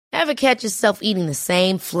Ever catch yourself eating the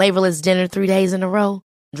same flavorless dinner 3 days in a row?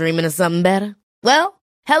 Dreaming of something better? Well,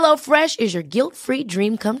 HelloFresh is your guilt-free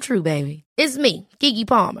dream come true, baby. It's me, Keke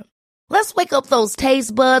Palmer. Let's wake up those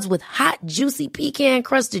taste buds with hot, juicy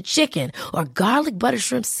pecan-crusted chicken or garlic butter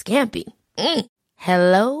shrimp scampi.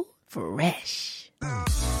 Hello Fresh.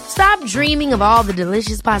 Stop dreaming of all the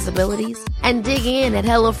delicious possibilities and dig in at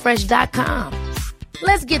HelloFresh.com.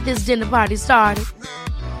 Let's get this dinner party started.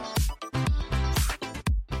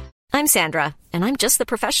 I'm Sandra, and I'm just the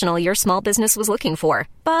professional your small business was looking for.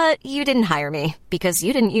 But you didn't hire me because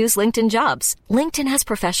you didn't use LinkedIn Jobs. LinkedIn has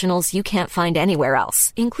professionals you can't find anywhere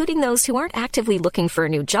else, including those who aren't actively looking for a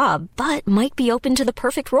new job, but might be open to the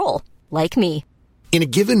perfect role, like me. In a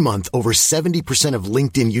given month, over 70% of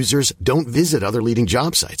LinkedIn users don't visit other leading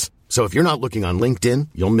job sites. So if you're not looking on LinkedIn,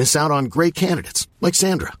 you'll miss out on great candidates like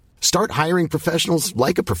Sandra. Start hiring professionals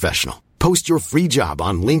like a professional. Post your free job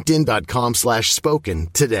on linkedin.com/spoken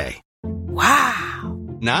today. Wow.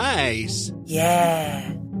 Nice.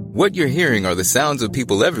 Yeah. What you're hearing are the sounds of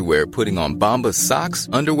people everywhere putting on Bombas socks,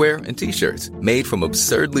 underwear, and T-shirts made from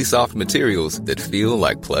absurdly soft materials that feel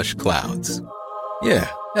like plush clouds. Yeah,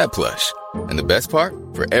 that plush. And the best part?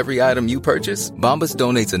 For every item you purchase, Bombas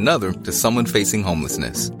donates another to someone facing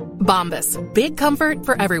homelessness. Bombas. Big comfort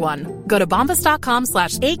for everyone. Go to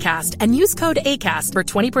bombas.com/ACAST and use code ACAST for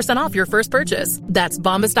 20% off your first purchase. That's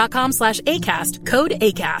bombas.com/ACAST. Code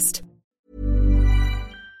ACAST.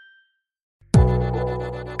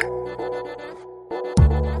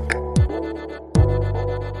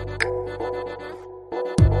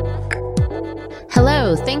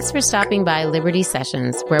 Hello, thanks for stopping by Liberty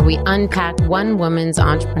Sessions, where we unpack one woman's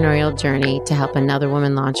entrepreneurial journey to help another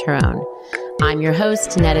woman launch her own. I'm your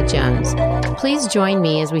host, Netta Jones. Please join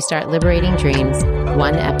me as we start liberating dreams,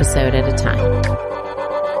 one episode at a time.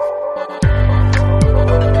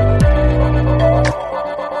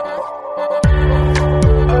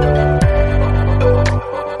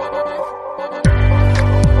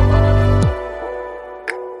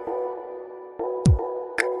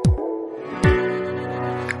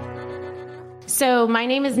 So my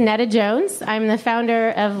name is Netta Jones. I'm the founder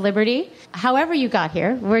of Liberty. However you got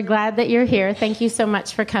here, we're glad that you're here. Thank you so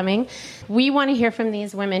much for coming. We want to hear from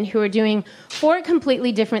these women who are doing 4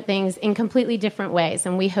 completely different things in completely different ways,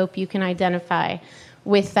 and we hope you can identify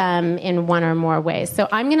with them in one or more ways. So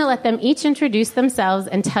I'm going to let them each introduce themselves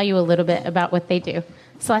and tell you a little bit about what they do.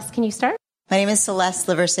 Celeste, can you start? My name is Celeste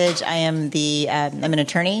Liversidge. I'm an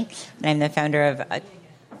attorney, and I'm the founder of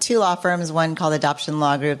 2 law firms, one called Adoption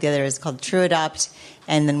Law Group, the other is called True Adopt,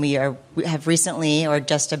 and then we have recently, or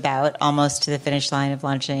just about, almost to the finish line of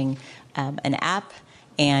launching an app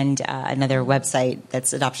and another website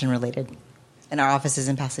that's adoption related. And our office is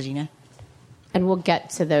in Pasadena. And we'll get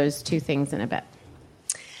to those 2 things in a bit.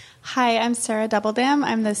 Hi, I'm Sarah Doubledam.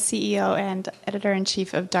 I'm the CEO and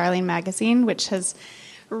editor-in-chief of Darling Magazine, which has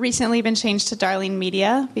recently been changed to Darling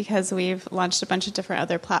Media because we've launched a bunch of different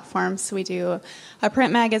other platforms. So we do a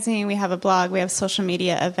print magazine, we have a blog, we have social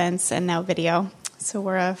media events, and now video. So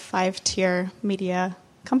we're a 5-tier media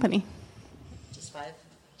company. Just 5?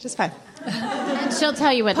 Just 5. And she'll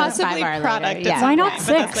tell you what those 5 are product later. Yeah. Why not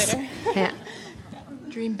 6? Yeah.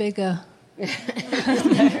 Dream bigger.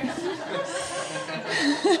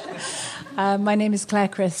 My name is Claire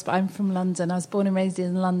Crisp. I'm from London. I was born and raised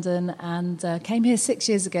in London and came here 6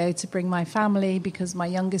 years ago to bring my family because my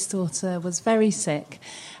youngest daughter was very sick.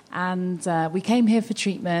 And we came here for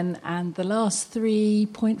treatment, and the last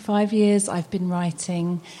 3.5 years I've been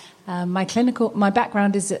writing. My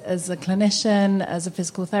background is as a clinician, as a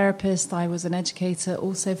physical therapist. I was an educator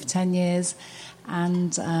also for 10 years.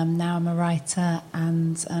 And now I'm a writer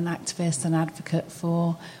and an activist and advocate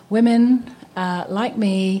for women like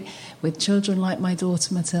me, with children like my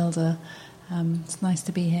daughter Matilda. It's nice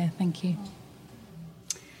to be here. Thank you.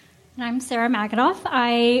 And I'm Sarah Magadoff.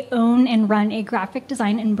 I own and run a graphic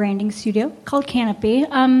design and branding studio called Canopy.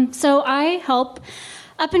 So I help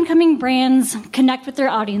up-and-coming brands connect with their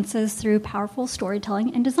audiences through powerful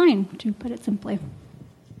storytelling and design, to put it simply.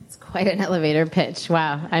 Quite an elevator pitch.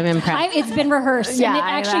 Wow, I'm impressed. It's been rehearsed, and it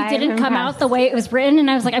actually didn't come out the way it was written, and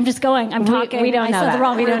I was like, I'm just going. I'm talking. We don't know I said that. the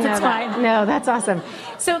wrong we words. don't know it's that. fine. No, that's awesome.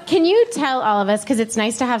 So can you tell all of us, because it's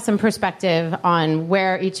nice to have some perspective on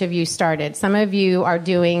where each of you started. Some of you are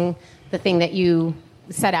doing the thing that you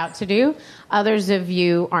set out to do. Others of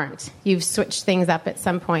you aren't. You've switched things up at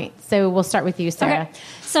some point. So we'll start with you, Sarah. Okay.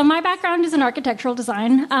 So my background is in architectural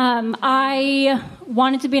design. I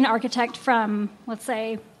wanted to be an architect from, let's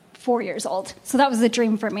say, 4 years old. So that was a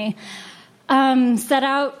dream for me. Set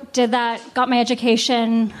out, did that, got my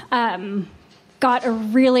education, got a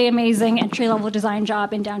really amazing entry-level design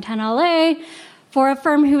job in downtown LA, for a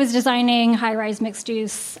firm who was designing high-rise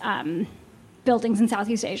mixed-use buildings in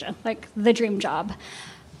Southeast Asia, like the dream job.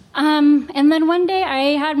 And then one day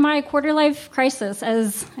I had my quarter-life crisis,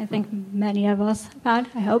 as I think many of us have had,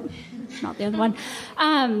 I hope. Not the other one.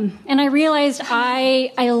 And I realized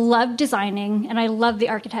I loved designing and I loved the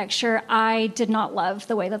architecture. I did not love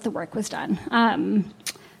the way that the work was done.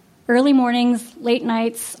 Early mornings, late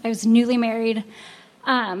nights, I was newly married.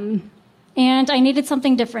 And I needed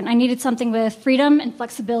something different. I needed something with freedom and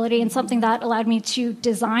flexibility and something that allowed me to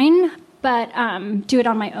design, but do it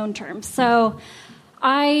on my own terms. So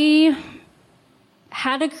I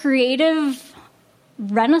had a creative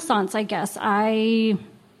renaissance, I guess. I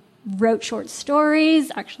wrote short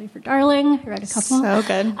stories, actually, for Darling. I read a couple. So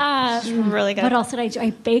good. Really good. What else did I do?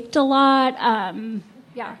 I baked a lot.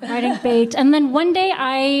 Writing baked. And then one day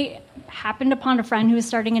I happened upon a friend who was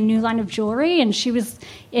starting a new line of jewelry, and she was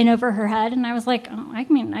in over her head. And I was like, I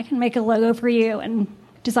can make a logo for you and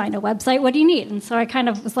design a website. What do you need? And so I kind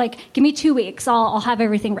of was like, give me 2 weeks. I'll have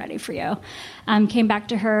everything ready for you. Came back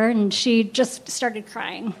to her, and she just started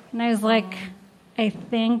crying. And I was like, I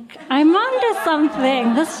think I'm onto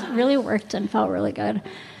something. This really worked and felt really good.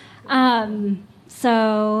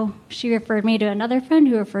 So she referred me to another friend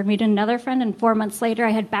who referred me to another friend, and 4 months later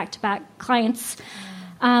I had back-to-back clients.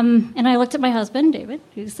 And I looked at my husband, David,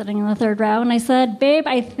 who's sitting in the third row, and I said, babe,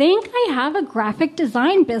 I think I have a graphic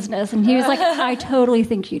design business. And he was like, I totally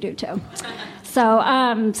think you do too. So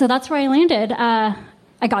that's where I landed.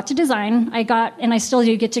 I got to design. And I still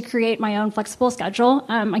do get to create my own flexible schedule.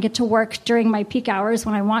 I get to work during my peak hours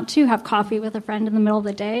when I want to, have coffee with a friend in the middle of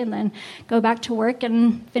the day, and then go back to work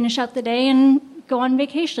and finish out the day and go on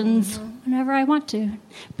vacations whenever I want to.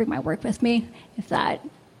 Bring my work with me if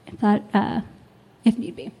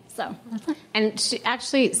need be. So, and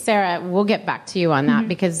Sarah, we'll get back to you on that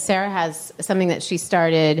because Sarah has something that she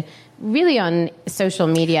started really on social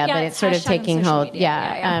media, but it's sort of taking hold.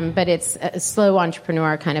 But it's a slow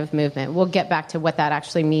entrepreneur kind of movement. We'll get back to what that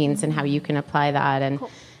actually means and how you can apply that and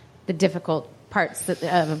the difficult parts of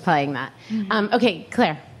applying that. Okay,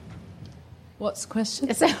 Claire. What's the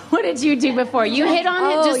question? So what did you do before? You hit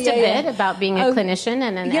on it just a bit about being a clinician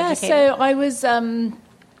and an educator. So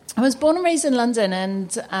I was born and raised in London,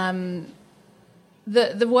 and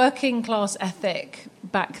the working class ethic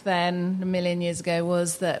back then, a million years ago,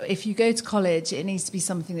 was that if you go to college, it needs to be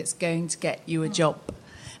something that's going to get you a job.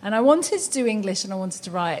 And I wanted to do English and I wanted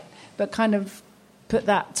to write, but kind of put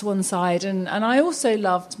that to one side. And I also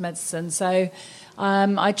loved medicine, so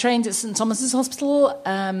I trained at St Thomas's Hospital,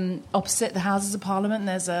 opposite the Houses of Parliament.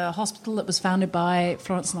 There's a hospital that was founded by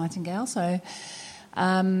Florence Nightingale, so...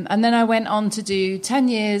 and then I went on to do 10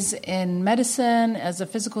 years in medicine as a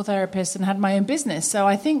physical therapist and had my own business. So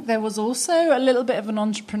I think there was also a little bit of an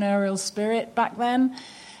entrepreneurial spirit back then.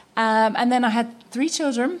 And then I had 3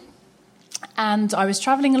 children, and I was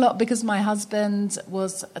traveling a lot because my husband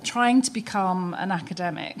was trying to become an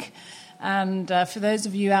academic. And for those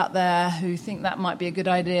of you out there who think that might be a good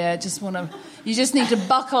idea, you just need to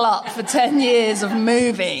buckle up for 10 years of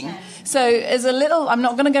moving. So as I'm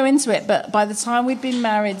not going to go into it, but by the time we'd been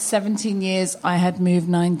married 17 years, I had moved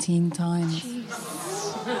 19 times.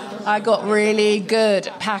 Jeez. I got really good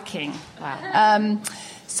at packing. Wow.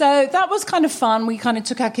 So that was kind of fun. We kind of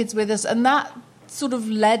took our kids with us, and that sort of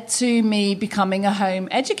led to me becoming a home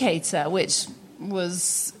educator, which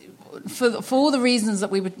was... For all the reasons that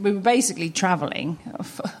we were basically travelling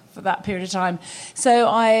for that period of time. So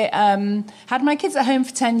I had my kids at home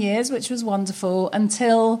for 10 years, which was wonderful,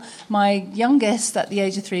 until my youngest at the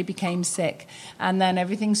age of 3 became sick, and then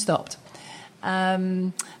everything stopped.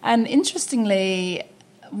 And interestingly,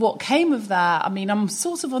 what came of that, I mean, I'm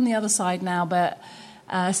sort of on the other side now, but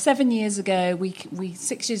 6 years ago, we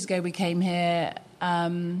came here.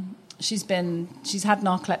 She's had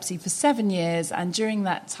narcolepsy for 7 years, and during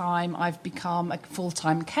that time, I've become a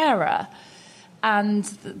full-time carer. And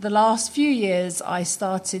the last few years, I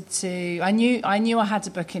knew I had a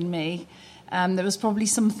book in me. There was probably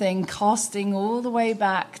something casting all the way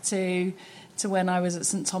back to when I was at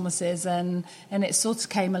St Thomas's, and it sort of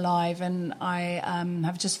came alive. And I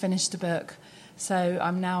have just finished a book, so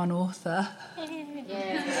I'm now an author.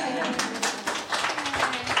 Yeah.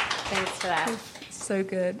 Thanks for that. So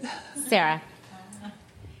good. Sarah.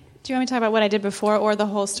 Do you want me to talk about what I did before or the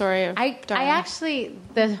whole story of Darling? I actually,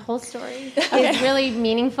 the whole story is really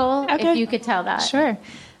meaningful, if you could tell that. Sure.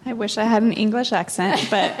 I wish I had an English accent,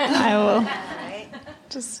 but I will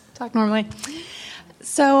just talk normally.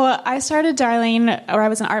 So I started Darling, or I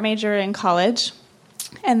was an art major in college,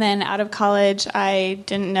 And then out of college, I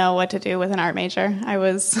didn't know what to do with an art major. I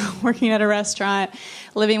was working at a restaurant,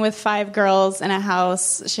 living with 5 girls in a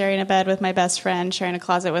house, sharing a bed with my best friend, sharing a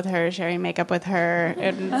closet with her, sharing makeup with her.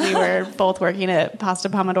 And we were both working at Pasta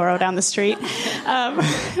Pomodoro down the street,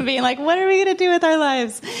 being like, what are we going to do with our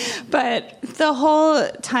lives? But the whole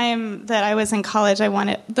time that I was in college,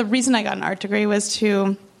 the reason I got an art degree was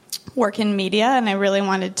to work in media, and I really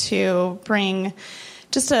wanted to bring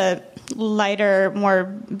just a lighter, more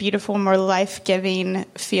beautiful, more life-giving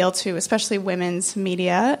feel to especially women's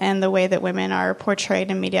media and the way that women are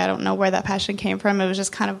portrayed in media. I don't know where that passion came from. It was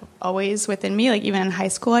just kind of always within me. Like even in high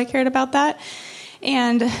school, I cared about that.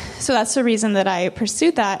 And so that's the reason that I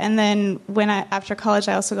pursued that. And then after college,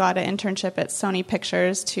 I also got an internship at Sony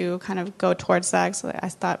Pictures to kind of go towards that. So I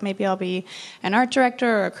thought maybe I'll be an art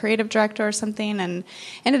director or a creative director or something, and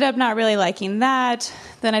ended up not really liking that.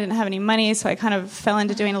 Then I didn't have any money, so I kind of fell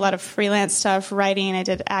into doing a lot of freelance stuff, writing. I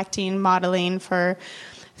did acting, modeling for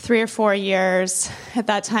 3 or 4 years. At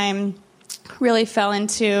that time, really fell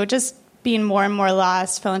into just being more and more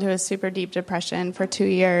lost, fell into a super deep depression for 2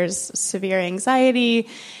 years, severe anxiety,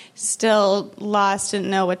 still lost,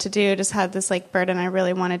 didn't know what to do, just had this like burden. I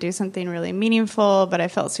really want to do something really meaningful, but I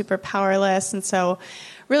felt super powerless. And so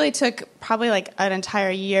really took probably like an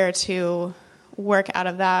entire year to work out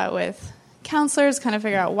of that with counselors, kind of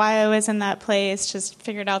figure out why I was in that place, just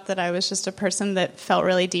figured out that I was just a person that felt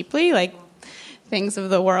really deeply, like things of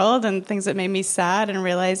the world and things that made me sad, and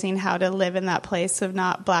realizing how to live in that place of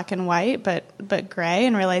not black and white, but gray,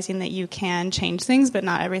 and realizing that you can change things, but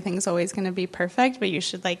not everything's always going to be perfect, but you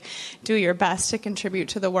should like do your best to contribute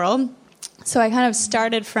to the world. So I kind of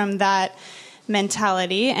started from that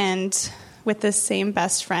mentality, and with this same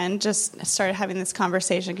best friend, just started having this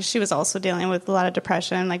conversation because she was also dealing with a lot of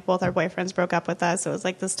depression. Like both our boyfriends broke up with us. It was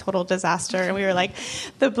like this total disaster. And we were like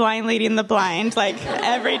the blind leading the blind, like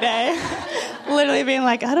every day, literally being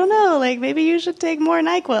like, I don't know, like maybe you should take more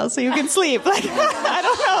NyQuil so you can sleep. Like, I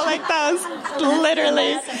don't know, like that was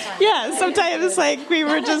literally, yeah, sometimes like we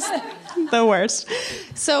were just the worst.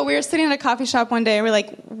 So we were sitting at a coffee shop one day and we're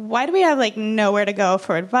like, why do we have like nowhere to go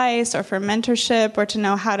for advice or for mentorship or to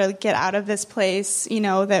know how to get out of this place, you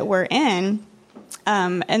know, that we're in?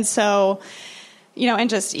 And so, you know, and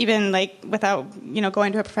just even like without, you know,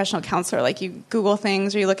 going to a professional counselor, like you Google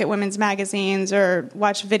things or you look at women's magazines or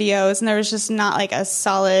watch videos, and there was just not like a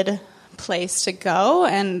solid place to go.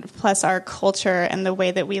 And plus our culture and the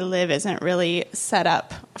way that we live isn't really set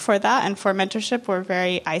up for that. And for mentorship, we're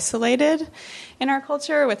very isolated in our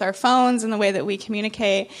culture with our phones and the way that we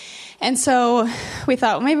communicate. And so we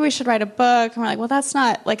thought, well, maybe we should write a book. And we're like, well, that's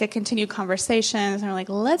not like a continued conversation. And we're like,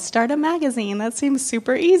 let's start a magazine. That seems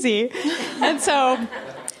super easy. And so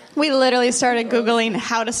we literally started Googling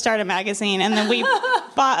how to start a magazine, and then we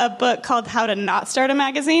bought a book called How to Not Start a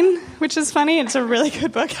Magazine, which is funny. It's a really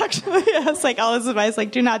good book, actually. It has like all this advice,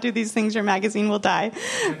 like do not do these things, your magazine will die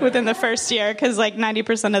within the first year, because like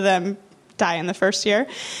 90% of them die in the first year.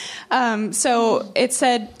 So it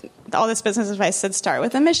said, all this business advice said start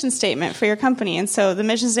with a mission statement for your company. And so the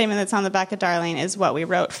mission statement that's on the back of Darling is what we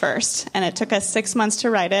wrote first. And it took us 6 months to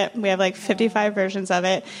write it. We have like 55 versions of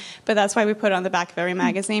it. But that's why we put it on the back of every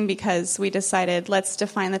magazine, because we decided let's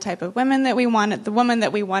define the type of women that we want, the woman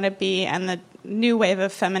that we want to be, and the new wave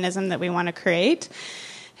of feminism that we want to create.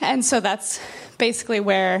 And so that's basically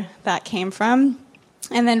where that came from.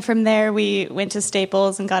 And then from there, we went to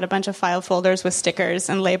Staples and got a bunch of file folders with stickers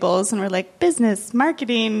and labels. And we're like, business,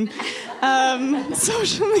 marketing,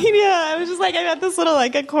 social media. I was just like, I got this little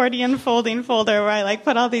like accordion folding folder where I like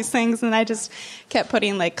put all these things. And I just kept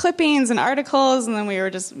putting like clippings and articles. And then we were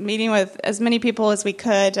just meeting with as many people as we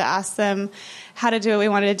could to ask them how to do what we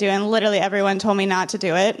wanted to do. And literally everyone told me not to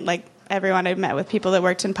do it. Like everyone I met with people that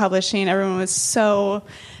worked in publishing, everyone was so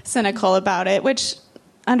cynical about it, which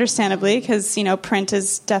understandably, because, you know, print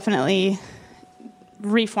is definitely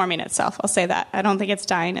reforming itself. I'll say that. I don't think it's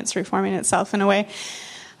dying. It's reforming itself in a way.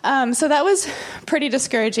 So that was pretty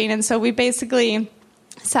discouraging. And so we basically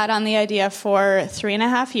sat on the idea for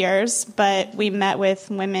 3.5 years, but we met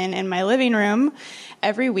with women in my living room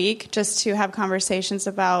every week just to have conversations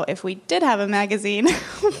about if we did have a magazine,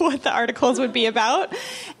 what the articles would be about.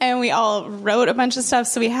 And we all wrote a bunch of stuff.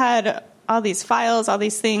 So we had all these files, all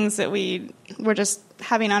these things that we were just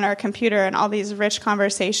having on our computer, and all these rich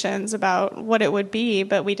conversations about what it would be,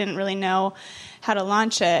 but we didn't really know how to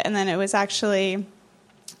launch it. And then it was actually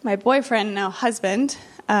my boyfriend, now husband,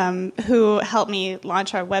 who helped me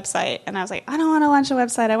launch our website. And I was like, I don't want to launch a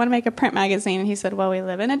website. I want to make a print magazine. And he said, well, we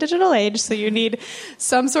live in a digital age, so you need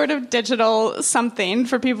some sort of digital something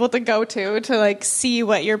for people to go to like see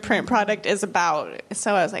what your print product is about.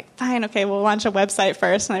 So I was like, fine, okay, we'll launch a website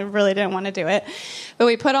first. And I really didn't want to do it. But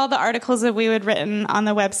we put all the articles that we had written on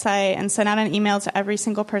the website and sent out an email to every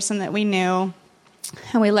single person that we knew.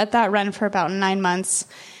 And we let that run for about 9 months.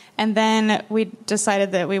 And then we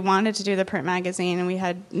decided that we wanted to do the print magazine, and we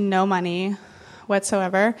had no money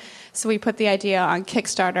whatsoever. So we put the idea on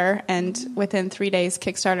Kickstarter, and within 3 days,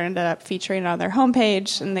 Kickstarter ended up featuring it on their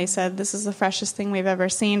homepage. And they said, this is the freshest thing we've ever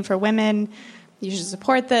seen for women. You should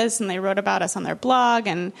support this. And they wrote about us on their blog.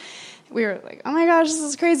 And we were like, oh my gosh, this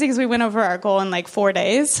is crazy, because we went over our goal in like 4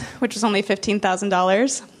 days, which was only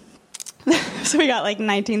 $15,000. So we got like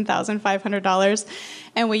 $19,500,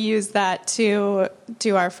 and we used that to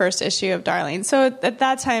do our first issue of Darling. So at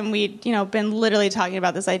that time, we'd been literally talking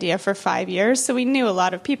about this idea for 5 years. So we knew a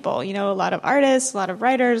lot of people, a lot of artists, a lot of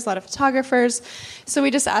writers, a lot of photographers. So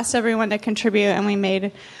we just asked everyone to contribute, and we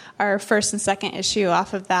made our first and second issue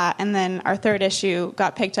off of that. And then our third issue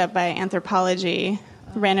got picked up by Anthropology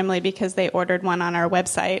randomly because they ordered one on our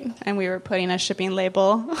website, and we were putting a shipping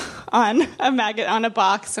label on a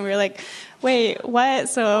box, and we were like, wait, what?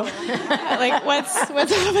 So like, what's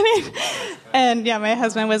happening? And yeah, my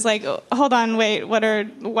husband was like, hold on, wait,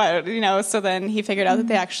 what? So then he figured out that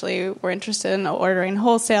they actually were interested in ordering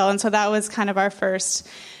wholesale. And so that was kind of our first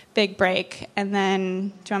big break. And then,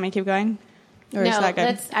 do you want me to keep going? Or no,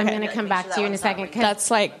 I'm going to come back to you in a second. That's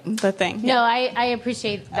like the thing. No, I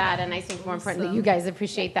appreciate that, and I think more important that you guys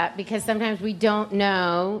appreciate that, because sometimes we don't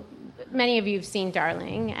know. Many of you have seen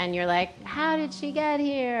Darling, and you're like, how did she get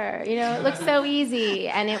here? It looks so easy,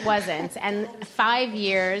 and it wasn't. And 5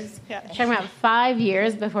 years, talking about 5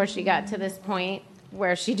 years before she got to this point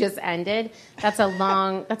where she just ended, that's a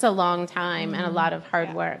long time and a lot of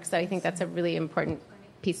hard work. So I think that's a really important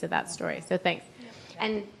piece of that story. So thanks.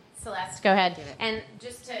 And Celeste, go ahead. And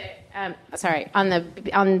just to,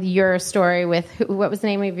 on your story with, what was the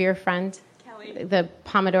name of your friend? Kelly. The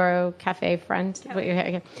Pomodoro Cafe friend? Kelly.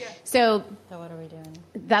 Yeah. So what are we doing?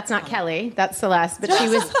 That's not Kelly. That's Celeste. But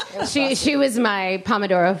she was my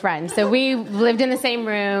Pomodoro friend. So we lived in the same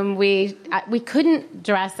room. We couldn't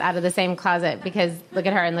dress out of the same closet because look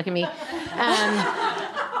at her and look at me.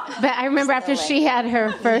 But I remember after she had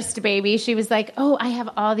her first baby, she was like, oh, I have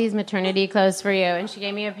all these maternity clothes for you. And she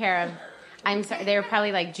gave me a pair of, I'm sorry, they were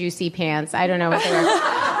probably like juicy pants. I don't know what they were.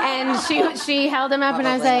 And she held them up, and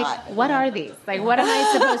I was like, what are these? Like, what am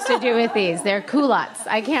I supposed to do with these? They're culottes.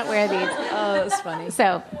 I can't wear these. Oh, that's funny.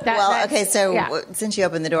 So since you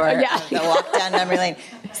opened the door, I'll walk down memory lane.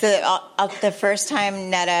 So the first time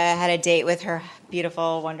Netta had a date with her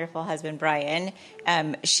beautiful, wonderful husband, Brian,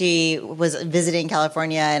 she was visiting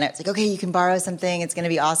California, and I was like, okay, you can borrow something. It's going to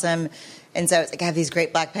be awesome. And so I was like, I have these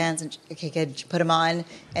great black pants, and okay, good, put them on.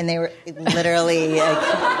 And they were literally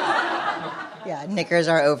like, knickers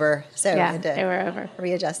are over. So they were over.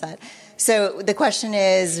 Readjust that. So the question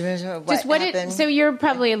is, what happened? So you're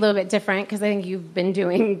probably a little bit different, because I think you've been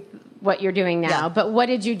doing what you're doing now. Yeah. But what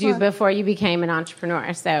did you do before you became an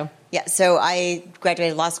entrepreneur? So I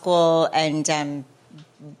graduated law school, and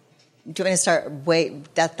do you want me to start?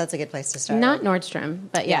 Wait, that's a good place to start. Not Nordstrom,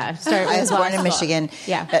 but start. I was born in Michigan.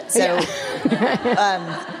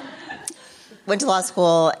 Went to law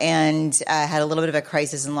school and had a little bit of a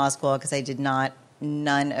crisis in law school because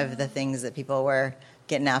none of the things that people were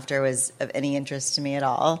getting after was of any interest to me at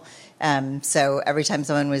all. So every time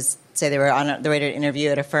someone was, say they were on the way to an interview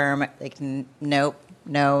at a firm, like, nope,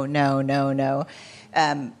 no.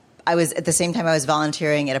 I was, at the same time, I was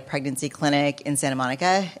volunteering at a pregnancy clinic in Santa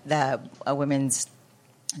Monica, a women's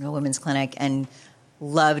clinic, and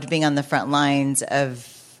loved being on the front lines of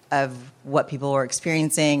what people were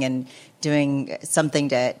experiencing and doing something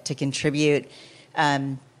to contribute,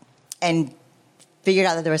 and figured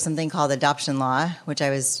out that there was something called adoption law, which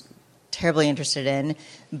I was terribly interested in,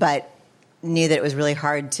 but knew that it was really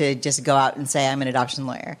hard to just go out and say, I'm an adoption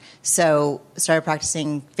lawyer. So started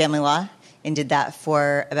practicing family law and did that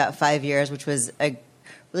for about 5 years, which was a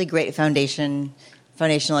really great foundational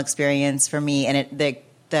experience for me. And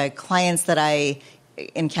the clients that I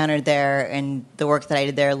encountered there and the work that I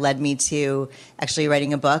did there led me to actually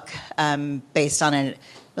writing a book based on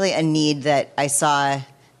a need that I saw a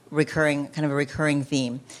recurring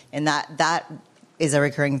theme. And that is a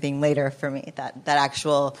recurring theme later for me, that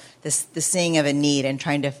actual, the seeing of a need and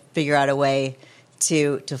trying to figure out a way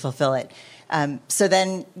to fulfill it. So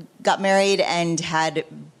then got married and had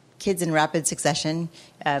kids in rapid succession,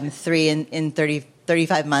 3 in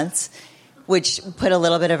 35 months. which put a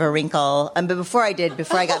little bit of a wrinkle. But before I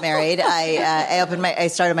got married, I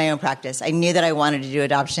started my own practice. I knew that I wanted to do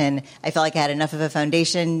adoption. I felt like I had enough of a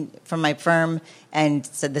foundation from my firm, and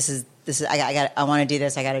said, I want to do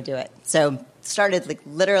this. I got to do it. So started like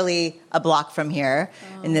literally a block from here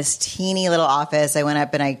in this teeny little office. I went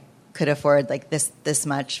up and I could afford like this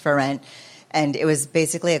much for rent. And it was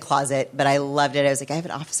basically a closet, but I loved it. I was like, I have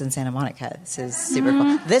an office in Santa Monica. This is super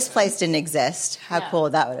cool. This place didn't exist. How cool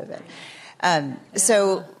that would have been.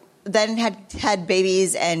 So then had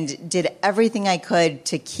babies and did everything I could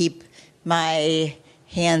to keep my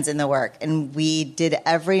hands in the work. And we did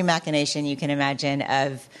every machination you can imagine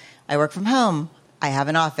of, I work from home. I have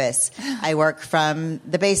an office. I work from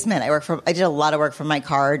the basement. I did a lot of work from my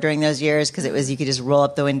car during those years because you could just roll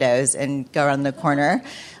up the windows and go around the corner.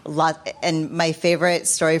 And my favorite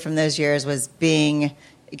story from those years was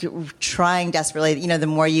trying desperately. You know, the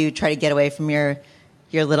more you try to get away from your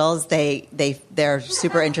littles, they're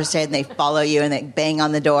super interested and they follow you and they bang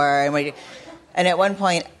on the door. And at one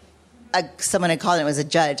point, someone had called and it was a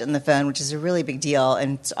judge on the phone, which is a really big deal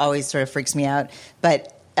and it always sort of freaks me out.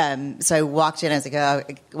 But so I walked in. I was like,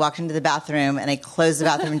 I walked into the bathroom and I closed the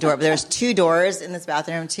bathroom door. But there was 2 doors in this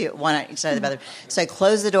bathroom, one on each side of the bathroom. So I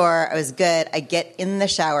closed the door. I was good. I get in the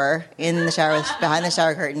shower behind the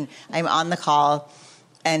shower curtain. I'm on the call,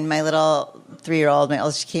 and my little 3-year-old,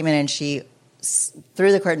 she came in and she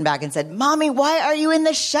threw the curtain back and said, "Mommy, why are you in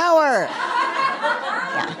the shower?"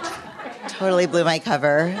 Yeah, totally blew my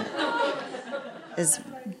cover. Is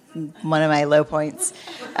one of my low points.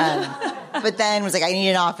 But then was like, I need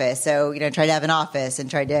an office. So, tried to have an office and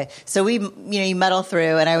so we, you muddle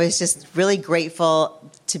through, and I was just really grateful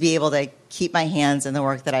to be able to keep my hands in the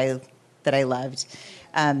work that I loved.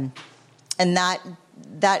 And that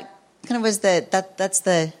kind of was that's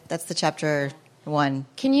the chapter 1.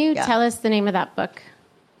 Can you tell us the name of that book?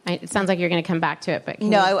 It sounds like you're going to come back to it, but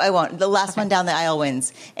I won't. The last one down the aisle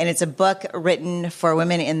wins. And it's a book written for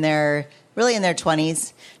women in their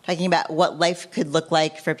 20s, talking about what life could look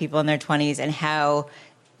like for people in their 20s and how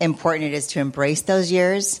important it is to embrace those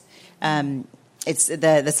years. It's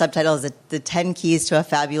the subtitle is the 10 Keys to a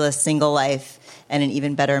Fabulous Single Life and an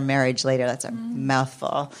Even Better Marriage Later. That's a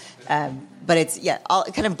mouthful. But it's all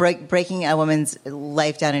kind of breaking a woman's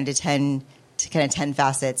life down into 10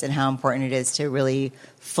 facets and how important it is to really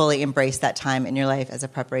fully embrace that time in your life as a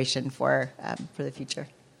preparation for the future.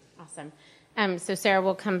 Awesome. So Sarah,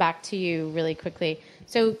 we'll come back to you really quickly.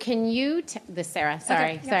 So can you, Sarah,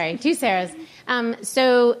 sorry, 2 Sarahs.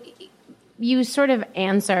 So you sort of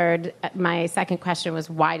answered my second question was,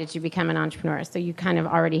 why did you become an entrepreneur? So you kind of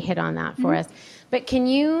already hit on that for us. But can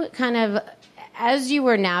you kind of, as you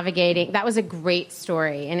were navigating, that was a great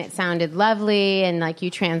story and it sounded lovely and like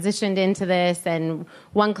you transitioned into this and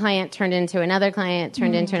one client turned into another client,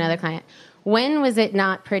 into another client. When was it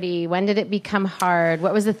not pretty? When did it become hard?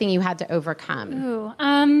 What was the thing you had to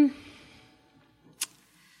overcome?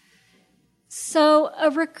 So a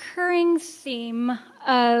recurring theme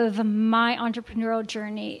of my entrepreneurial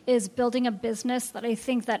journey is building a business that I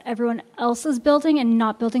think that everyone else is building and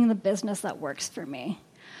not building the business that works for me.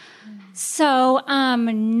 So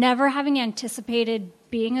never having anticipated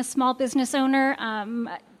being a small business owner,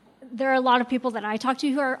 there are a lot of people that I talk to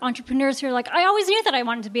who are entrepreneurs who are like, I always knew that I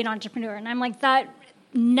wanted to be an entrepreneur. And I'm like, that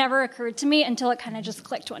never occurred to me until it kind of just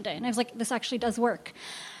clicked one day. And I was like, this actually does work.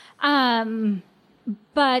 But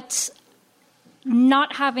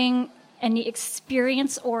not having any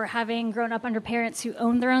experience or having grown up under parents who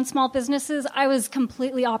own their own small businesses, I was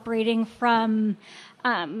completely operating from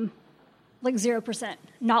 0%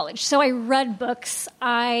 knowledge. So I read books.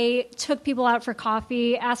 I took people out for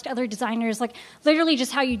coffee, asked other designers, literally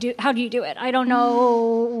just how do you do it? I don't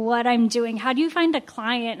know what I'm doing. How do you find a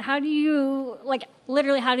client? How do you,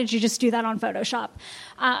 literally, how did you just do that on Photoshop?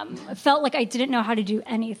 Felt like I didn't know how to do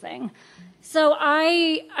anything. So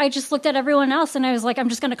I just looked at everyone else and I was like, I'm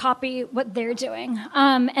just going to copy what they're doing.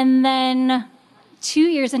 And then 2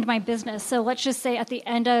 years into my business, so let's just say at the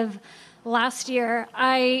end of last year,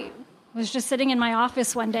 I was just sitting in my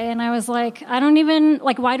office one day and I was like,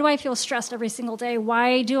 why do I feel stressed every single day?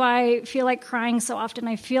 Why do I feel like crying so often?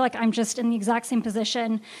 I feel like I'm just in the exact same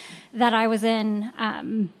position that I was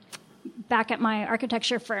in back at my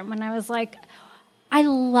architecture firm when I was like, I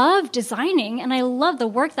love designing and I love the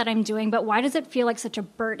work that I'm doing, but why does it feel like such a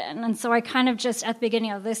burden? And so I kind of just at the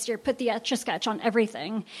beginning of this year put the Etch-a-Sketch on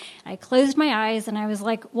everything. I closed my eyes and I was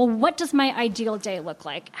like, well, what does my ideal day look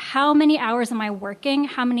like? How many hours am I working?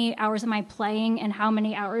 How many hours am I playing? And how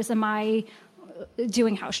many hours am I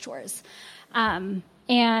doing house chores? And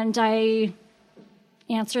I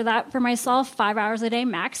answer that for myself 5 hours a day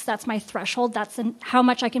max. That's my threshold. That's how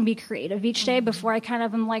much I can be creative each day before I kind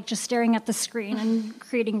of am like just staring at the screen and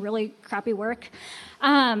creating really crappy work.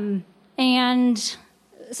 And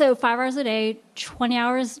so 5 hours a day, 25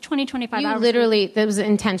 hours. Literally, that was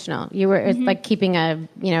intentional. You were like keeping a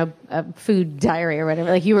food diary or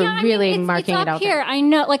whatever. Like you were really marking it out. Here, I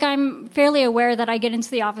know, like I'm fairly aware that I get into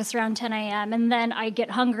the office around 10 a.m. and then I get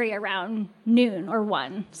hungry around noon or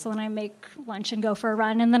 1. So then I make lunch and go for a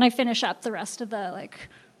run, and then I finish up the rest of the like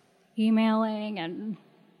emailing and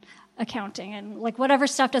accounting and like whatever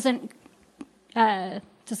stuff doesn't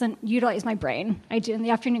utilize my brain. I do in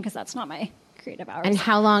the afternoon because that's not my creative hours. And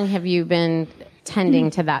how long have you been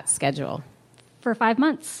tending to that schedule? For 5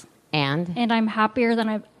 months. And I'm happier than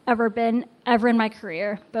I've ever been ever in my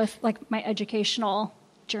career, both like my educational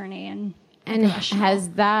journey and was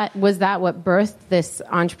that what birthed this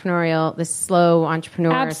slow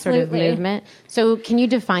entrepreneur Absolutely. sort of movement? So can you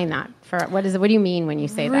define that what do you mean when you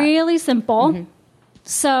say that? Really simple.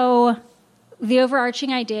 So the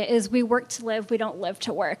overarching idea is we work to live, we don't live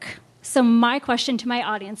to work. So my question to my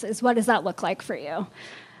audience is, what does that look like for you?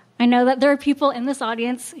 I know that there are people in this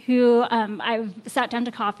audience who I've sat down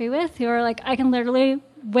to coffee with who are like, I can literally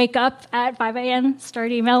wake up at 5 a.m.,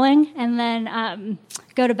 start emailing, and then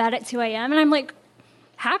go to bed at 2 a.m. And I'm like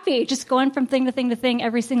happy, just going from thing to thing to thing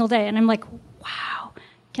every single day. And I'm like, wow,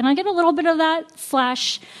 can I get a little bit of that?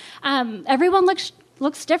 Everyone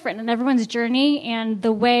looks different, and everyone's journey and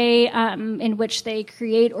the way in which they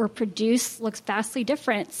create or produce looks vastly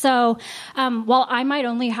different. So while I might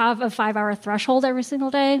only have a 5-hour threshold every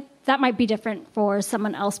single day, that might be different for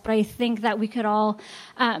someone else. But I think that we could all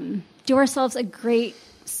do ourselves a great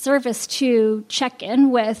service to check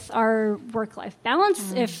in with our work-life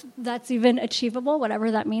balance, if that's even achievable,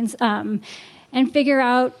 whatever that means, and figure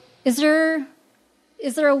out, is there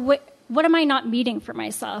a way, what am I not meeting for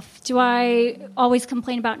myself? Do I always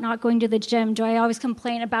complain about not going to the gym? Do I always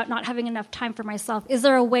complain about not having enough time for myself? Is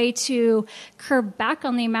there a way to curb back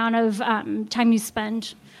on the amount of time you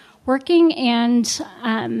spend working and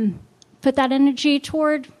put that energy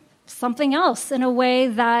toward something else in a way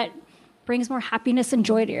that brings more happiness and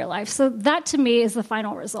joy to your life? So that, to me, is the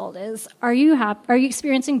final result. Is, are you happy? Are you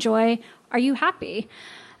experiencing joy? Are you happy?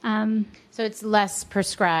 So it's less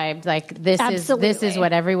prescribed, like this Absolutely. is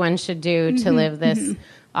what everyone should do to live this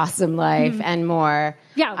awesome life, and more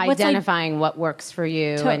identifying what works for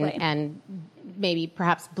you, Totally. and maybe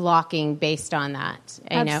perhaps blocking based on that,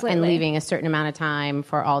 and leaving a certain amount of time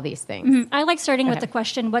for all these things. I like starting with the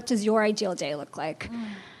question, what does your ideal day look like?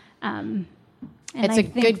 It's a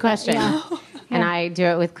good question. And I do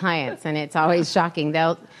it with clients, and it's always shocking.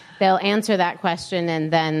 They'll answer that question,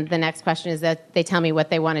 and then the next question is that they tell me what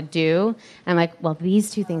they want to do. And I'm like, well,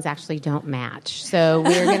 these two things actually don't match. So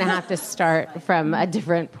we're going to have to start from a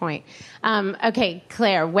different point. Okay,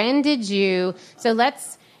 Claire, when did you... So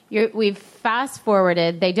we've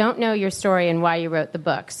fast-forwarded. They don't know your story and why you wrote the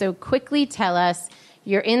book. So quickly tell us,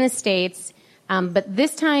 you're in the States, but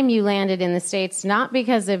this time you landed in the States not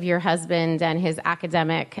because of your husband and his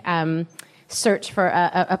academic search for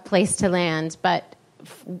a place to land, but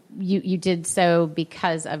you did so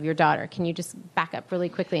because of your daughter. Can you just back up really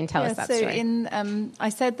quickly and tell us that story? I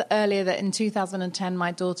said earlier that in 2010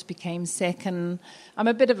 my daughter became sick, and I'm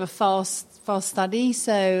a bit of a fast study,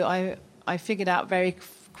 so I figured out very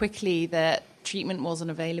quickly that treatment wasn't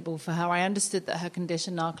available for her. I understood that her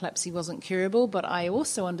condition, narcolepsy, wasn't curable, but I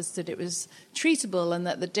also understood it was treatable, and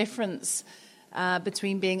that the difference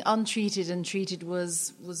between being untreated and treated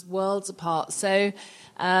was worlds apart. So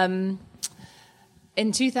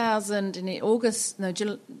in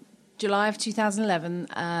July of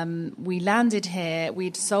 2011, we landed here.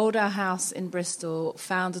 We'd sold our house in Bristol,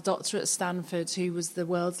 found a doctor at Stanford who was the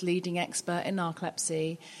world's leading expert in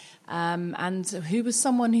narcolepsy, and who was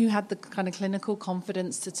someone who had the kind of clinical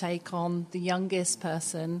confidence to take on the youngest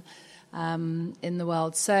person in the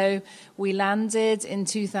world. So we landed in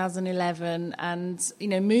 2011, and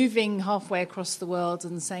moving halfway across the world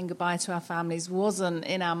and saying goodbye to our families wasn't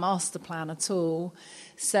in our master plan at all.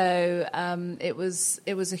 So it was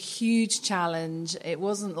a huge challenge. It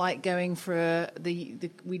wasn't like going for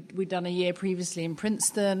we'd done a year previously in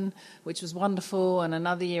Princeton, which was wonderful, and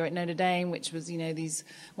another year at Notre Dame, which was these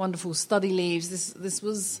wonderful study leaves. This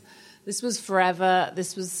was forever.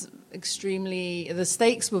 This was the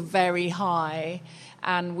stakes were very high,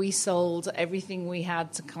 and we sold everything we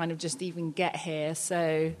had to kind of just even get here.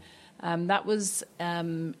 So that was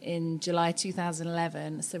in July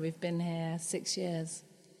 2011. So we've been here 6 years.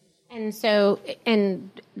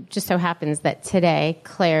 And just so happens that today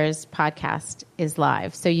Claire's podcast is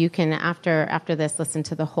live. So you can, after this, listen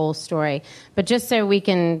to the whole story. But just so we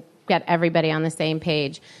can get everybody on the same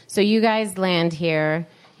page. So you guys land here.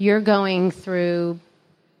 You're going through,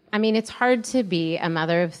 I mean, it's hard to be a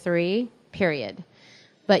mother of 3, period.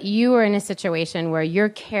 But you were in a situation where your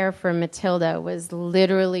care for Matilda was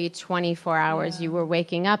literally 24 hours. Yeah. You were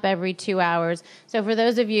waking up every 2 hours. So for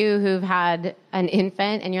those of you who've had an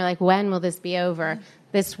infant and you're like, when will this be over?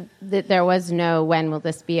 There was no when will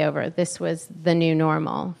this be over. This was the new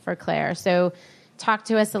normal for Claire. So talk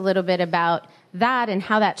to us a little bit about that and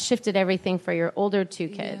how that shifted everything for your older 2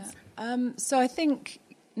 kids. Yeah. So I think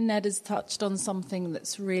Ned has touched on something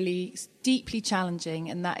that's really deeply challenging,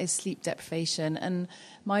 and that is sleep deprivation. And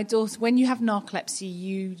my daughter, when you have narcolepsy,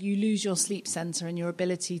 you lose your sleep center and your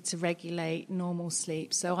ability to regulate normal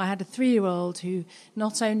sleep. So I had a 3-year-old who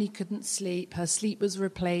not only couldn't sleep, her sleep was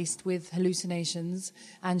replaced with hallucinations,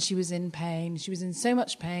 and she was in pain. She was in so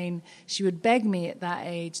much pain, she would beg me at that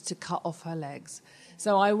age to cut off her legs.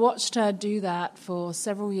 So I watched her do that for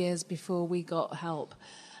several years before we got help.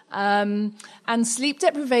 And sleep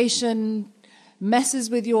deprivation messes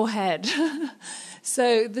with your head.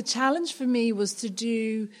 So the challenge for me was to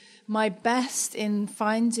do my best in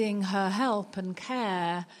finding her help and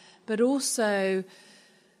care, but also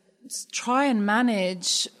try and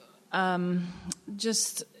manage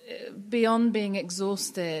just beyond being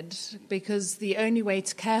exhausted, because the only way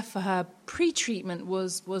to care for her pre-treatment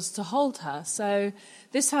was to hold her. So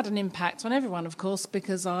this had an impact on everyone, of course,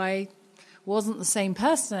 because I wasn't the same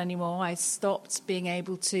person anymore. I stopped being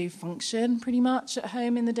able to function pretty much at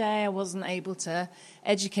home in the day. I wasn't able to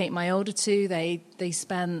educate my older 2. They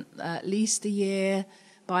spent at least a year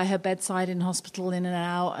by her bedside in hospital, in and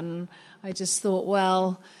out, and I just thought,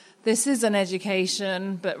 well, this is an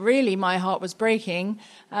education, but really my heart was breaking.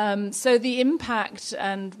 So the impact,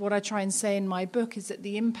 and what I try and say in my book, is that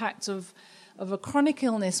the impact of a chronic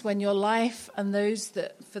illness, when your life and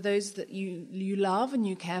for those that you love and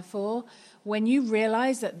you care for, when you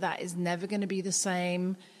realize that is never going to be the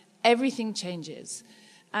same, everything changes.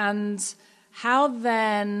 And how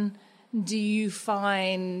then do you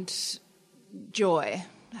find joy?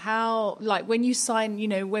 How, like when you sign,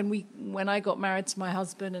 when I got married to my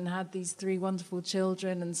husband and had these 3 wonderful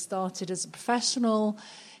children and started as a professional,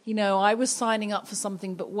 I was signing up for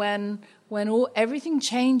something, but when everything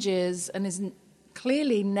changes and is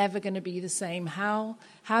clearly never going to be the same, how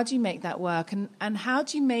do you make that work? And how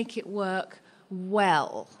do you make it work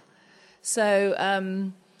well?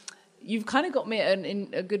 So you've kind of got me in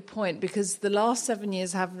a good point, because the last 7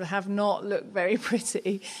 years have not looked very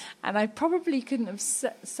pretty, and I probably couldn't have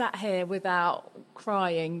sat here without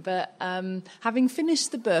crying. But having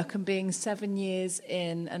finished the book and being 7 years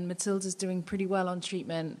in, and Matilda's doing pretty well on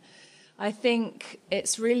treatment, I think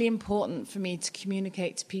it's really important for me to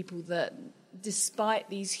communicate to people that despite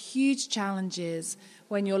these huge challenges,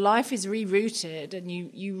 when your life is rerouted and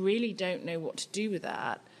you really don't know what to do with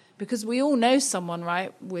that, because we all know someone,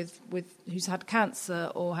 right, with who's had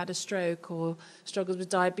cancer or had a stroke or struggles with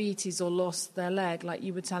diabetes or lost their leg, like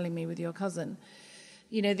you were telling me with your cousin.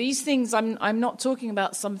 These things, I'm not talking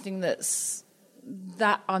about something that's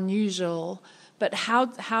that unusual, but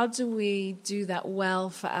how do we do that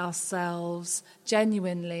well for ourselves,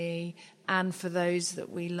 genuinely, and for those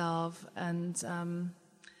that we love? And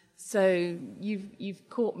so you've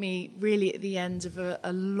caught me really at the end of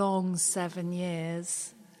a long 7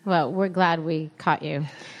 years. Well, we're glad we caught you.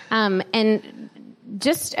 And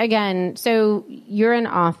just again, so you're an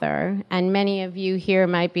author, and many of you here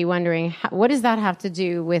might be wondering, what does that have to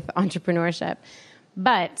do with entrepreneurship?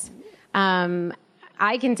 But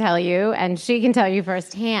I can tell you, and she can tell you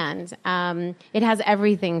firsthand, it has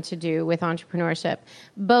everything to do with entrepreneurship,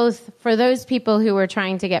 both for those people who are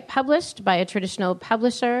trying to get published by a traditional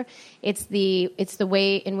publisher. It's the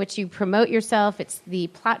way in which you promote yourself. It's the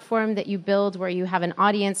platform that you build where you have an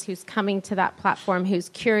audience who's coming to that platform, who's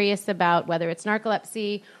curious about whether it's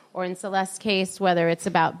narcolepsy, or in Celeste's case, whether it's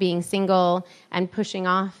about being single and pushing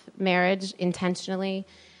off marriage intentionally.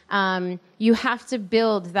 You have to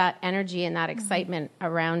build that energy and that excitement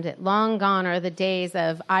around it. Long gone are the days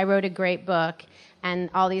of, I wrote a great book and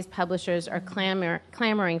all these publishers are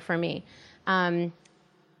clamoring for me.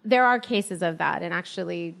 There are cases of that, and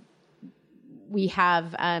actually we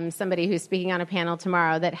have somebody who's speaking on a panel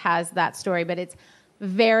tomorrow that has that story, but it's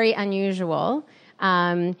very unusual.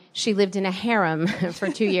 She lived in a harem for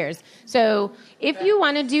 2 years. So if you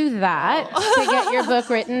want to do that to get your book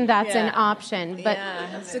written, that's an option. But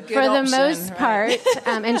that's a good for option, the most part, right?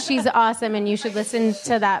 and she's awesome, and you should listen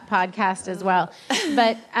to that podcast as well.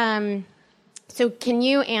 But So can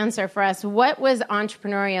you answer for us, what was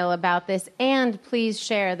entrepreneurial about this? And please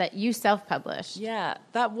share that you self-published. Yeah,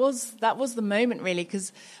 that was the moment, really,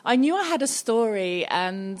 because I knew I had a story,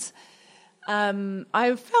 and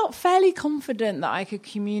I felt fairly confident that I could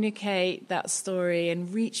communicate that story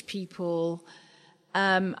and reach people.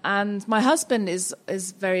 And my husband is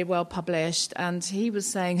very well published, and he was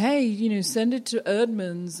saying, hey, send it to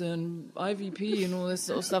Erdmans and IVP and all this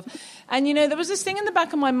sort of stuff. And, there was this thing in the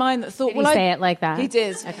back of my mind that thought, did he say it like that? He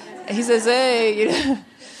did. Okay. He says, hey,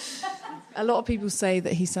 A lot of people say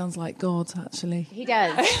that he sounds like God, actually. He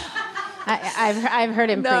does. I've heard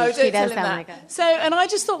him preach. He does sound like that. So, and I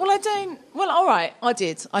just thought, all right, I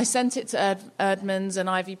did. I sent it to Erdmans and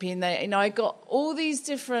IVP, and I got all these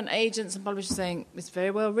different agents and publishers saying, it's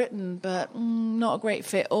very well written, but not a great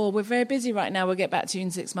fit, or we're very busy right now, we'll get back to you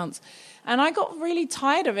in 6 months. And I got really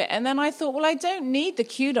tired of it. And then I thought, I don't need the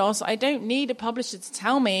kudos. I don't need a publisher to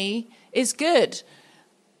tell me it's good.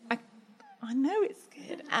 I know it's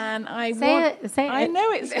good. And I know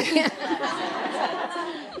it's good.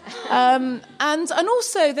 And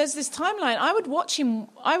also there's this timeline. I would watch him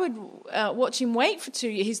wait for 2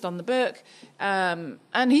 years. He's done the book.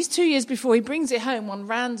 And he's 2 years before he brings it home one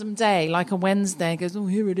random day, like a Wednesday, goes,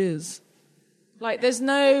 here it is. Like, there's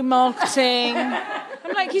no marketing.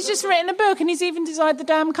 I'm like, he's just written a book and he's even designed the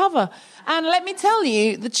damn cover. And let me tell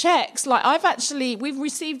you, the checks, we've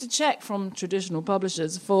received a check from traditional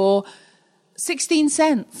publishers for 16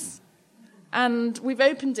 cents. And we've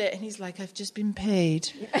opened it and he's like, I've just been paid.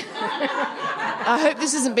 I hope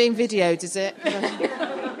this isn't being videoed, is it?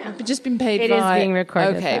 I've just been paid It is being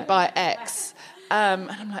recorded. Okay, by X. And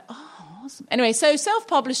I'm like, awesome. Anyway, so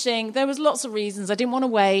self-publishing, there was lots of reasons. I didn't want to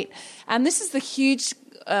wait. And this is the huge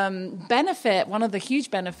benefit, one of the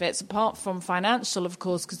huge benefits, apart from financial, of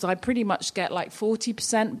course, because I pretty much get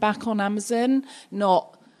 40% back on Amazon,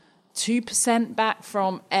 not 2% back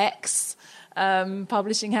from X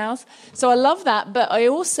publishing house. So I love that, but I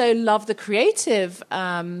also love the creative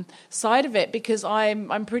side of it, because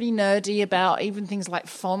I'm pretty nerdy about even things like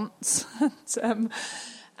fonts.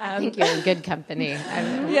 I think you're in good company.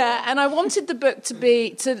 Yeah, and I wanted the book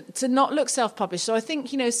to not look self-published. So I think,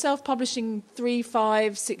 self-publishing 3,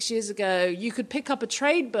 5, 6 years ago, you could pick up a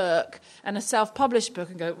trade book and a self-published book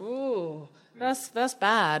and go, ooh, that's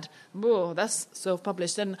bad. Ooh, that's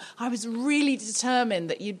self-published. And I was really determined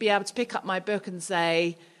that you'd be able to pick up my book and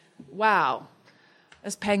say, wow,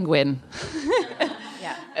 that's Penguin.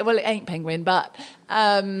 Yeah. Well, it ain't Penguin, but...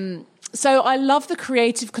 So I love the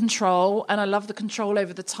creative control, and I love the control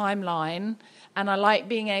over the timeline, and I like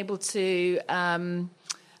being able to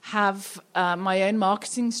have my own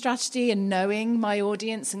marketing strategy and knowing my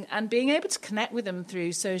audience and being able to connect with them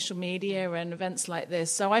through social media and events like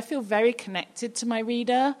this. So I feel very connected to my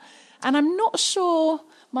reader, and I'm not sure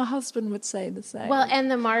my husband would say the same. Well,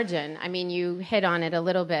 and the margin. I mean, you hit on it a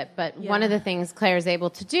little bit, but one of the things Claire's able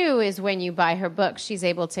to do is when you buy her book, she's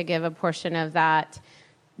able to give a portion of that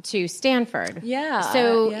to Stanford. Yeah.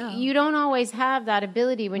 So you don't always have that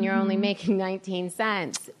ability when you're only making 19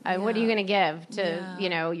 cents. What are you going to give to,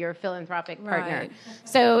 your philanthropic partner? Right.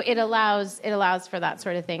 So it allows for that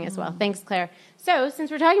sort of thing as well. Thanks, Claire. So since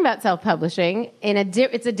we're talking about self-publishing,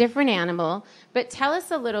 it's a different animal, but tell us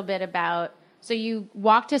a little bit about, so you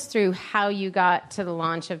walked us through how you got to the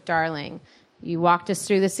launch of Darling. You walked us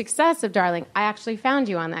through the success of Darling. I actually found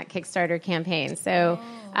you on that Kickstarter campaign. So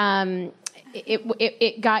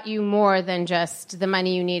it got you more than just the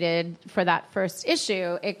money you needed for that first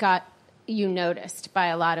issue. It got you noticed by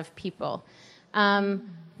a lot of people.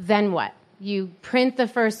 Then what? You print the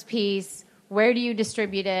first piece. Where do you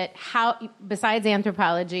distribute it? How, besides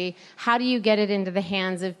Anthropologie, how do you get it into the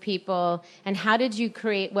hands of people? And how did you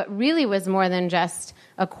create what really was more than just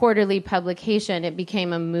a quarterly publication? It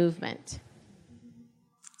became a movement.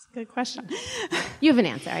 That's a good question. You have an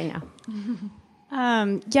answer, I know.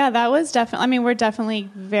 That was definitely, we're definitely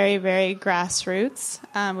very, very grassroots.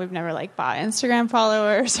 We've never bought Instagram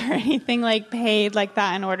followers or anything paid like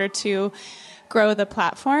that in order to grow the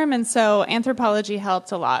platform. And so Anthropologie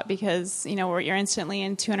helped a lot because, you're instantly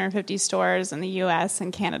in 250 stores in the US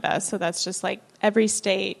and Canada. So that's just every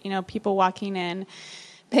state, people walking in,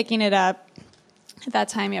 picking it up. At that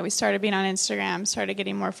time, we started being on Instagram, started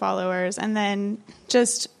getting more followers, and then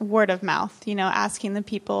just word of mouth, asking the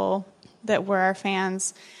people that were our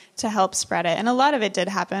fans to help spread it. And a lot of it did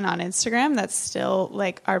happen on Instagram. That's still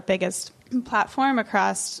our biggest platform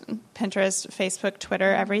across Pinterest, Facebook,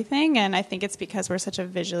 Twitter, everything. And I think it's because we're such a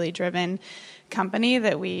visually driven company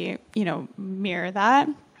that we, mirror that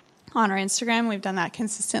on our Instagram. We've done that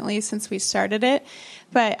consistently since we started it.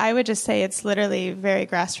 But I would just say it's literally very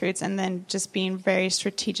grassroots, and then just being very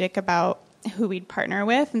strategic about who we'd partner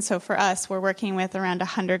with. And so for us, we're working with around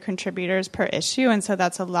 100 contributors per issue. And so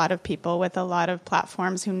that's a lot of people with a lot of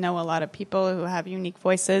platforms who know a lot of people who have unique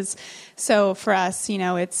voices. So for us,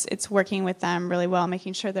 it's working with them really well,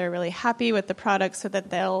 making sure they're really happy with the product so that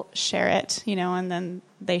they'll share it, and then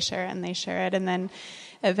they share it and they share it. And then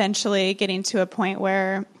eventually getting to a point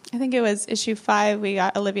where I think it was issue 5, we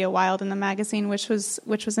got Olivia Wilde in the magazine, which was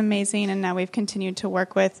amazing. And now we've continued to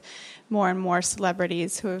work with more and more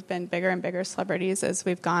celebrities who have been bigger and bigger celebrities as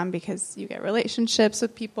we've gone, because you get relationships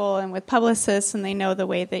with people and with publicists, and they know the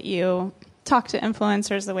way that you talk to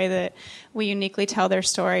influencers, the way that we uniquely tell their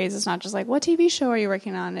stories. It's not just like, what TV show are you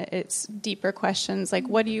working on? It's deeper questions, like,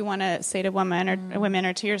 what do you want to say to women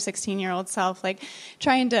or to your 16-year-old self? Like,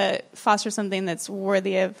 trying to foster something that's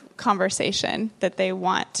worthy of conversation, that they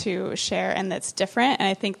want to share and that's different. And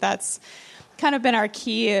I think that's kind of been our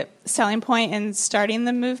key selling point in starting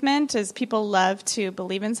the movement, is people love to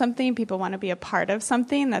believe in something. People want to be a part of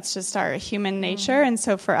something. That's just our human nature. And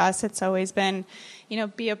so for us, it's always been,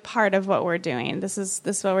 be a part of what we're doing. This is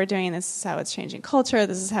what we're doing. This is how it's changing culture.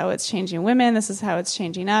 This is how it's changing women. This is how it's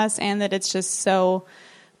changing us. And that it's just so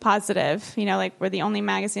positive. Like, we're the only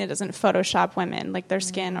magazine that doesn't Photoshop women, like their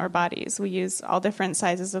skin or bodies. We use all different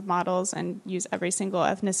sizes of models and use every single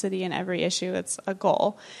ethnicity in every issue. It's a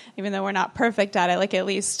goal. Even though we're not perfect at it, like, at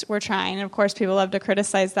least we're trying. And of course, people love to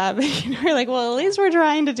criticize that, but we're like, well, at least we're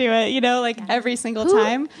trying to do it, every single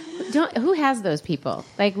time. Who has those people?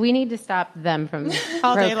 Like, we need to stop them from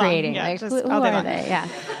all day procreating. long. Yeah, like, just who all day are long. they? Yeah.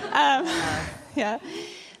 Yeah.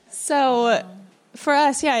 So for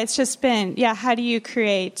us, it's just been, how do you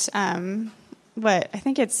create what I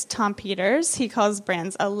think it's Tom Peters, he calls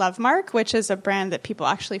brands a love mark, which is a brand that people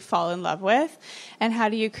actually fall in love with. And how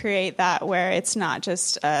do you create that where it's not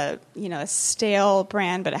just a stale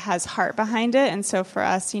brand, but it has heart behind it? And so for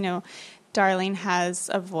us, Darling has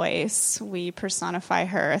a voice. We personify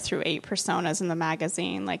her through 8 personas in the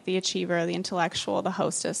magazine, like the achiever, the intellectual, the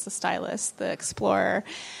hostess, the stylist, the explorer,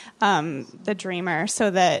 the dreamer,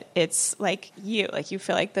 so that it's like you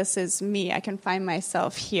feel like, this is me. I can find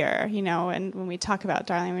myself here, and when we talk about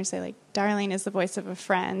Darling, we say, like, Darling is the voice of a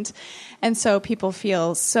friend. And so people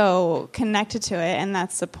feel so connected to it, and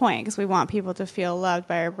that's the point, because we want people to feel loved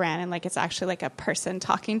by our brand, and like it's actually like a person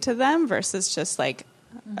talking to them versus just like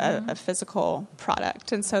a physical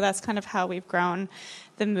product. And so that's kind of how we've grown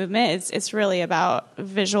the movement. It's really about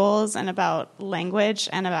visuals and about language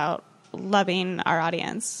and about loving our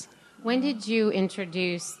audience. When did you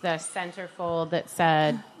introduce the centerfold that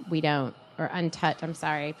said "we don't" or "untouched"? I'm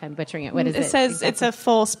sorry if I'm butchering it. What is it? It says It's a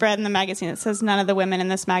full spread in the magazine. It says none of the women in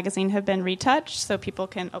this magazine have been retouched, so people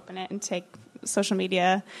can open it and take social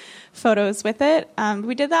media photos with it.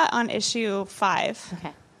 We did that on issue 5.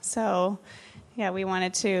 Okay. So we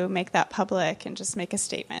wanted to make that public and just make a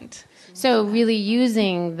statement. So really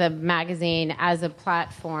using the magazine as a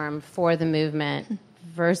platform for the movement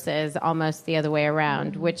versus almost the other way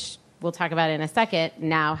around, which we'll talk about in a second,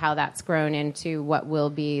 now how that's grown into what will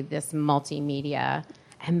be this multimedia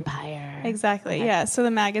empire. Exactly, okay. Yeah. So the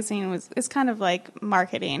magazine is kind of like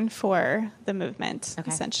marketing for the movement,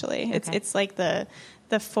 essentially. It's like the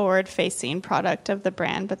forward-facing product of the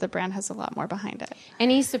brand, but the brand has a lot more behind it.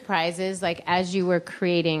 Any surprises, like as you were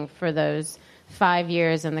creating for those 5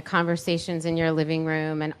 years and the conversations in your living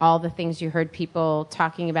room and all the things you heard people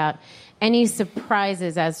talking about, any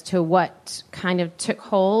surprises as to what kind of took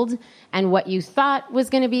hold and what you thought was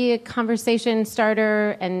going to be a conversation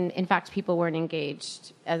starter and, in fact, people weren't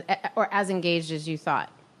engaged or as engaged as you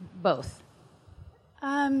thought? Both.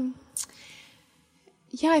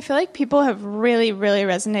 Yeah, I feel like people have really, really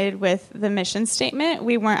resonated with the mission statement.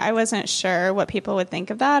 I wasn't sure what people would think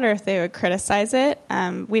of that or if they would criticize it.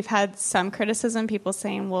 We've had some criticism, people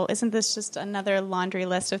saying, well, isn't this just another laundry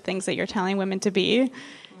list of things that you're telling women to be?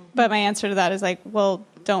 But my answer to that is like, well,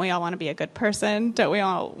 don't we all want to be a good person? Don't we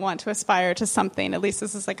all want to aspire to something? At least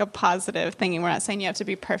this is like a positive thing. And we're not saying you have to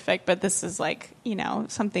be perfect, but this is like,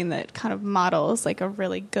 something that kind of models like a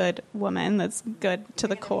really good woman that's good to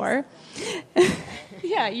the core.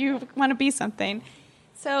 Yeah, you want to be something.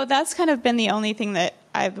 So that's kind of been the only thing that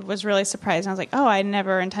I was really surprised. I was like, oh, I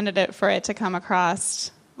never intended it for it to come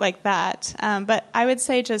across like that. But I would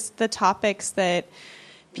say just the topics that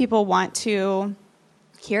people want to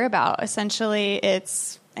hear about. Essentially,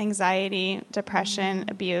 it's anxiety, depression,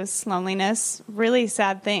 abuse, loneliness, really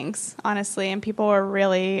sad things, honestly. And people are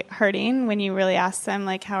really hurting when you really ask them,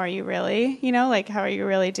 like, how are you really? How are you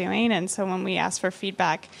really doing? And so when we ask for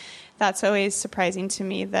feedback, that's always surprising to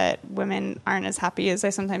me that women aren't as happy as I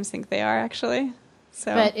sometimes think they are, actually.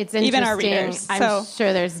 So, but it's interesting. Even our readers. I'm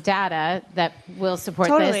sure there's data that will support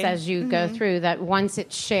this as you go through, that once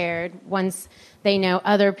it's shared, once they know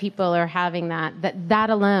other people are having that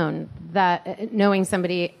alone, that knowing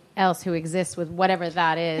somebody else who exists with whatever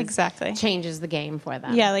that is changes the game for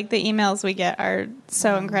them. Yeah, like the emails we get are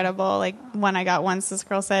so incredible. Like one I got once, this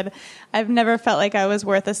girl said, I've never felt like I was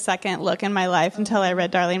worth a second look in my life until I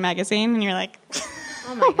read Darling Magazine. And you're like,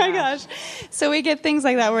 oh my gosh. So we get things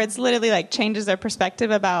like that where it's literally like changes their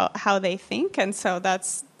perspective about how they think. And so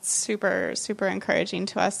that's super, super encouraging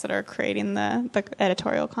to us that are creating the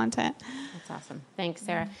editorial content. That's awesome. Thanks,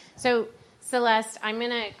 Sarah. So Celeste, I'm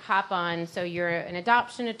going to hop on. So you're an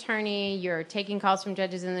adoption attorney. You're taking calls from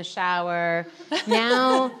judges in the shower.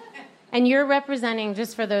 Now, and you're representing,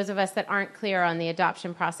 just for those of us that aren't clear on the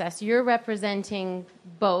adoption process, you're representing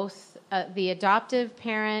both the adoptive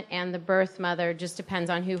parent and the birth mother. Just depends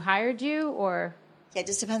on who hired you, or? Yeah, it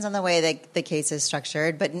just depends on the way that the case is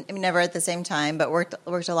structured, but never at the same time. But worked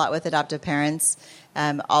a lot with adoptive parents,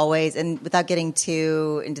 always, and without getting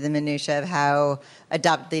too into the minutia of how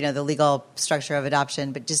the legal structure of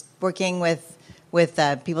adoption. But just working with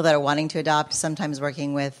people that are wanting to adopt. Sometimes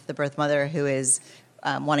working with the birth mother who is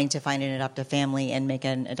wanting to find an adoptive family and make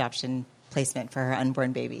an adoption placement for her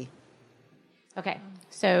unborn baby. Okay,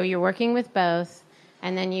 so you're working with both.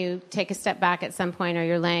 And then you take a step back at some point, or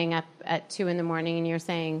you're laying up at 2 a.m. and you're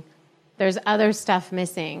saying, there's other stuff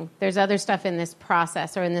missing. There's other stuff in this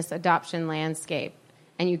process or in this adoption landscape.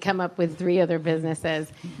 And you come up with 3 other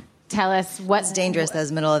businesses. Tell us what's dangerous,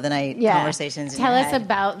 those middle of the night conversations. Tell us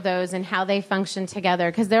about those and how they function together,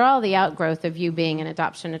 because they're all the outgrowth of you being an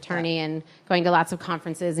adoption attorney and going to lots of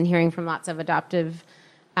conferences and hearing from lots of adoptive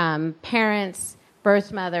parents,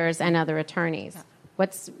 birth mothers, and other attorneys.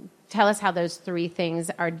 Tell us how those 3 things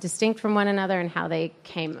are distinct from one another and how they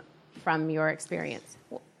came from your experience.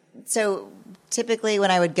 So typically when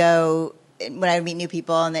I would meet new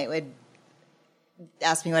people and they would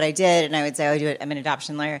ask me what I did and I would say, I'm an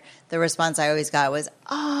adoption lawyer, the response I always got was,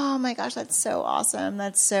 oh my gosh, that's so awesome.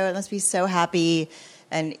 It must be so happy.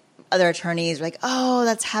 And other attorneys were like, oh,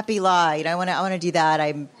 that's happy law. I want to do that.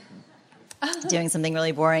 I'm doing something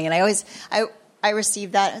really boring. And I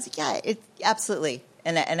received that. I was like, yeah, absolutely.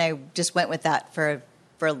 And I just went with that for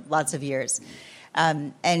lots of years.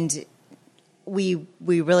 And we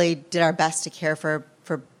really did our best to care for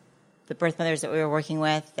the birth mothers that we were working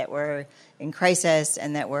with that were in crisis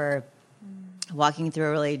and that were walking through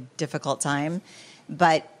a really difficult time.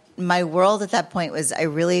 But my world at that point I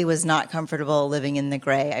really was not comfortable living in the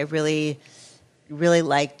gray. I really, really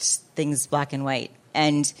liked things black and white.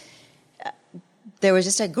 And there was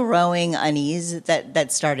just a growing unease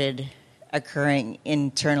that started occurring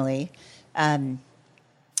internally. And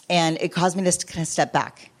it caused me to kind of step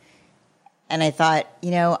back. And I thought,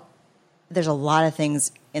 there's a lot of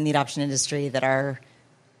things in the adoption industry that are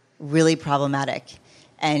really problematic.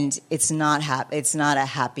 And it's not happy. It's not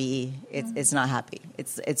happy.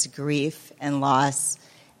 It's grief and loss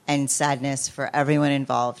and sadness for everyone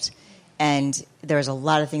involved. And there was a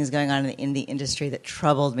lot of things going on in the industry that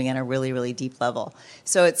troubled me on a really, really deep level.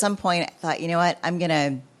 So at some point I thought, you know what, I'm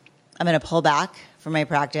going to pull back from my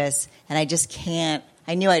practice, and I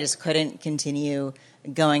knew I just couldn't continue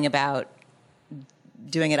going about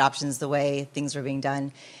doing adoptions the way things were being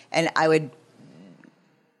done. And I would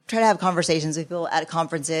try to have conversations with people at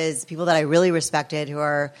conferences, people that I really respected who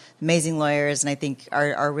are amazing lawyers and I think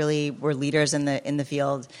were leaders in the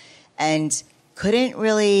field, and couldn't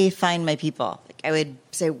really find my people. Like I would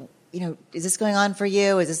say, is this going on for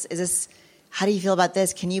you? Is this, how do you feel about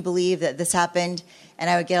this? Can you believe that this happened? And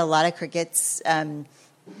I would get a lot of crickets, a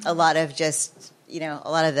lot of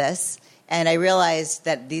this. And I realized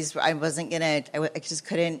that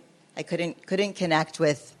I couldn't connect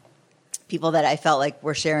with people that I felt like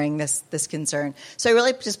were sharing this concern. So I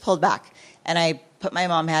really just pulled back and I put my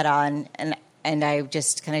mom hat on and I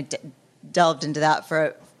just kind of delved into that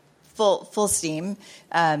for full steam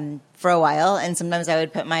for a while. And sometimes I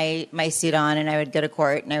would put my suit on and I would go to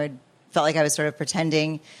court and felt like I was sort of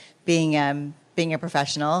pretending being a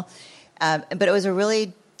professional. But it was a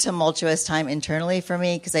really tumultuous time internally for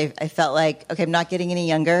me because I felt like, okay, I'm not getting any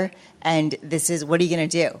younger, and what are you going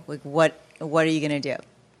to do? Like, what are you going to do?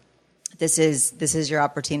 This is your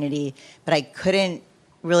opportunity. But I couldn't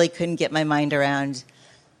get my mind around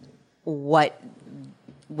what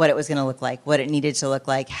it was going to look like, what it needed to look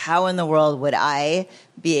like. How in the world would I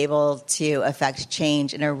be able to affect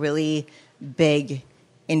change in a really big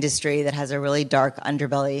industry that has a really dark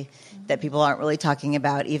underbelly that people aren't really talking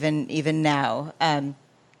about even now?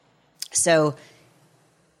 So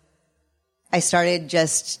I started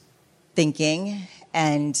just thinking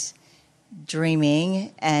and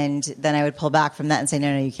dreaming, and then I would pull back from that and say,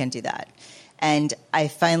 no, you can't do that. And I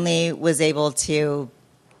finally was able to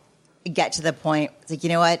get to the point, like, you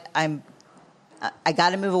know what, I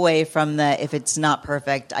got to move away from the if it's not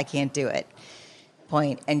perfect, I can't do it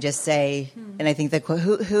point, and just say, and I think the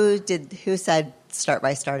who said start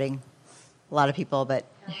by starting? A lot of people, but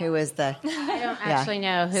who was the? I don't actually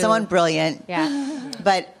know who. Someone brilliant. Yeah.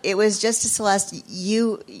 But it was just to Celeste,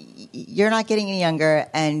 you're not getting any younger,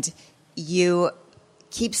 and you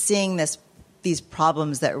keep seeing these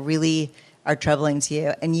problems that really are troubling to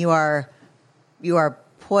you, and you are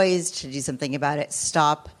poised to do something about it.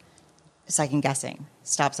 Stop second guessing.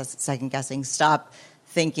 Stop second guessing. Stop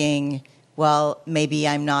thinking, well, maybe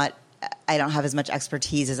I don't have as much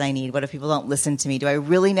expertise as I need. What if people don't listen to me? Do I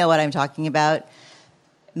really know what I'm talking about?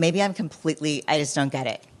 Maybe I just don't get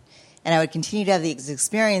it. And I would continue to have these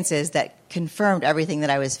experiences that confirmed everything that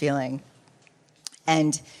I was feeling.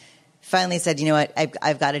 And finally said, you know what,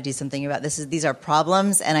 I've got to do something about this. These are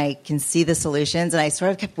problems, and I can see the solutions. And I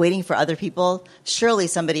sort of kept waiting for other people. Surely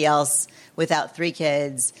somebody else without 3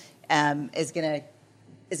 kids is going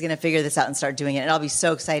to figure this out and start doing it. And I'll be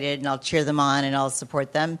so excited, and I'll cheer them on, and I'll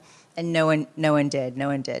support them. And no one did.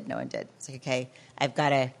 It's like, okay, I got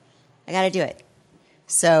to do it.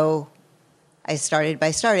 So I started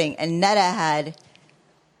by starting, and Netta had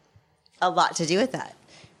a lot to do with that.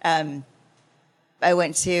 I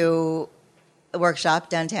went to a workshop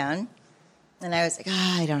downtown, and I was like,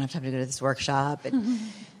 I don't have time to go to this workshop. And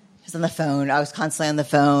I was on the phone. I was constantly on the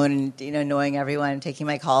phone, and annoying everyone, taking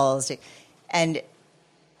my calls. And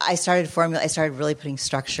I started really putting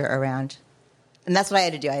structure around. And that's what I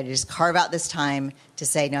had to do. I had to just carve out this time to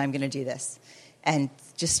say, no, I'm going to do this. And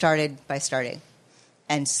just started by starting.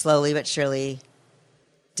 And slowly but surely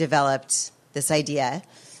developed this idea.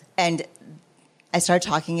 And I started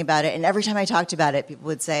talking about it. And every time I talked about it, people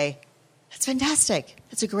would say, that's fantastic.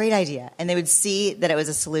 That's a great idea. And they would see that it was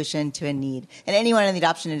a solution to a need. And anyone in the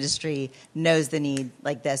adoption industry knows the need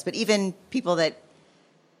like this. But even people that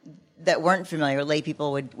weren't familiar, lay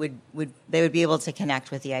people would be able to connect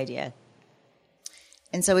with the idea.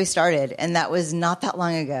 And so we started, and that was not that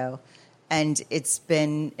long ago. And it's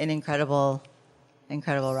been an incredible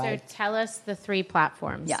ride. So tell us the 3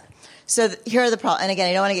 platforms. Yeah. So here are the problems. And again,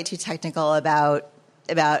 I don't want to get too technical about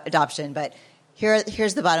adoption, but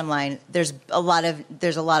here's the bottom line. There's a lot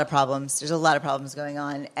of problems. There's a lot of problems going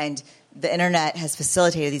on, and the internet has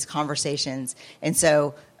facilitated these conversations. And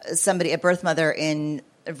so a birth mother in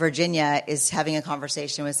Virginia is having a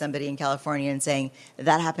conversation with somebody in California and saying,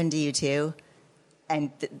 that happened to you too?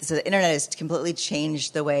 And so the internet has completely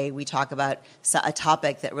changed the way we talk about a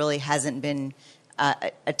topic that really hasn't been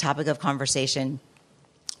a topic of conversation,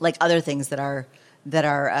 like other things that are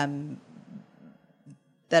kind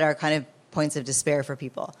of points of despair for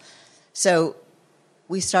people. So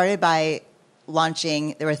we started by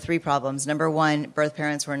launching. There were 3 problems. Number 1, birth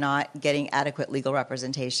parents were not getting adequate legal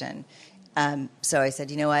representation. So I said,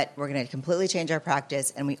 you know what? We're going to completely change our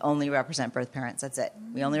practice, and we only represent birth parents. That's it.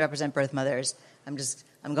 We only represent birth mothers.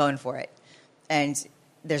 I'm going for it. And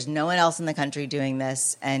there's no one else in the country doing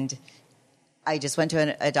this. And I just went to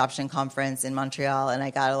an adoption conference in Montreal, and I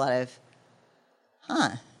got a lot of,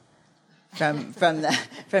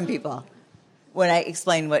 from people when I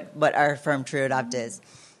explained what our firm True Adopt is.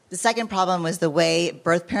 The second problem was the way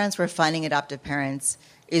birth parents were finding adoptive parents.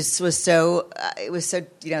 It was so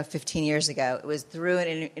 15 years ago. It was through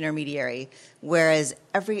an intermediary, whereas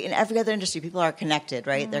in every other industry, people are connected,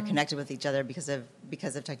 right? Mm-hmm. They're connected with each other because of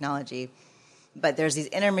technology. But there's these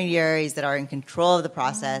intermediaries that are in control of the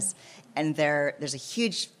process, and there's a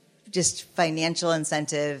huge just financial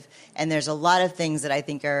incentive, and there's a lot of things that I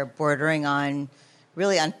think are bordering on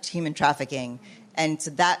human trafficking. And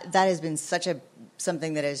so that has been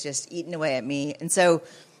something that has just eaten away at me. And so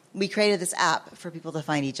we created this app for people to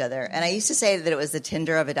find each other. And I used to say that it was the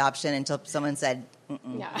Tinder of adoption until someone said,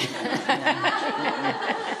 no.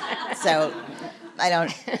 So I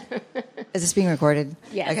don't... Is this being recorded?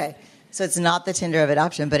 Yes. Okay. So it's not the Tinder of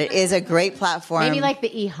adoption, but it is a great platform. Maybe like the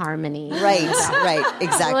eHarmony. Right,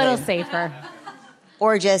 exactly. A little safer.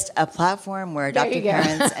 Or just a platform where adoptive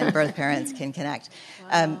parents and birth parents can connect.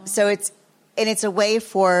 Wow. So it's a way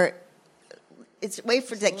that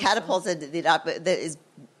catapults that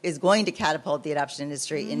is going to catapult the adoption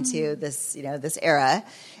industry into this era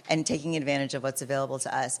and taking advantage of what's available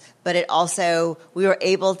to us. But it also, we were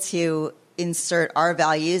able to insert our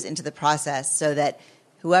values into the process so that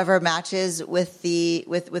whoever matches with the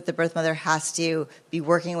birth mother has to be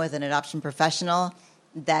working with an adoption professional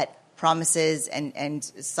that promises and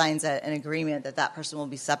signs an agreement that person will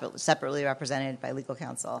be separately represented by legal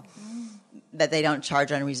counsel. that they don't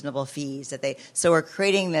charge unreasonable fees. So we're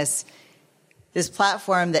creating this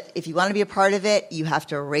platform that if you want to be a part of it, you have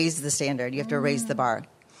to raise the standard. You have to raise the bar.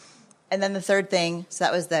 And then the third thing, so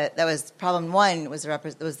that was problem one, was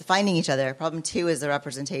the finding each other. Problem two is the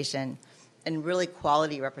representation, and really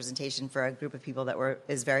quality representation for a group of people that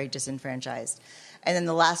is very disenfranchised. And then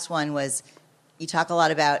the last one was, you talk a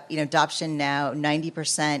lot about, adoption now.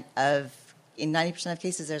 90% of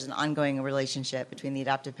cases, there's an ongoing relationship between the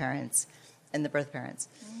adoptive parents and the birth parents.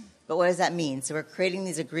 But what does that mean? So we're creating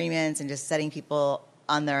these agreements and just setting people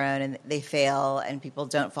on their own, and they fail, and people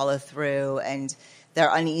don't follow through, and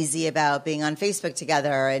they're uneasy about being on Facebook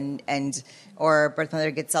together, or birth mother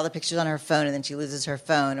gets all the pictures on her phone and then she loses her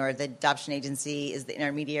phone, or the adoption agency is the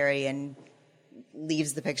intermediary and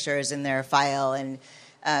leaves the pictures in their file, and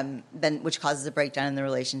then which causes a breakdown in the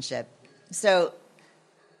relationship. So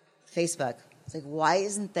Facebook, it's like, why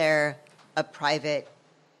isn't there a private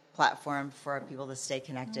platform for people to stay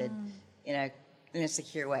connected in a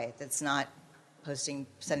secure way that's not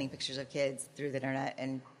sending pictures of kids through the internet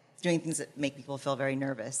and doing things that make people feel very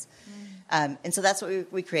nervous. And so that's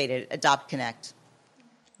what we created, Adopt Connect.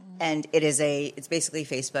 And it's basically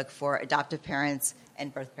Facebook for adoptive parents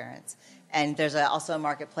and birth parents. And there's also a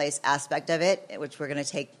marketplace aspect of it, which we're going to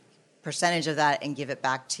take percentage of that and give it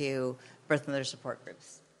back to birth mother support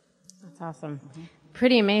groups. That's awesome.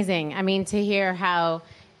 Pretty amazing. I mean, to hear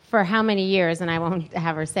for how many years, and I won't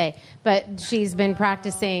have her say, but she's been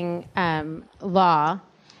practicing law,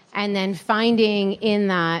 and then finding in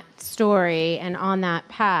that story and on that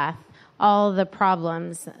path all the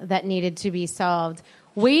problems that needed to be solved,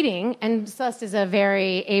 waiting, and Celeste is a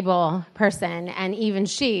very able person, and even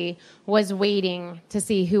she was waiting to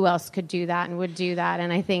see who else could do that and would do that.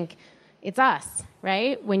 And I think it's us,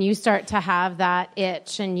 right? When you start to have that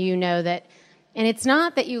itch and you know that, and it's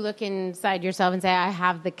not that you look inside yourself and say, I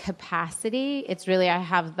have the capacity. It's really, I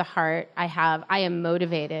have the heart. I am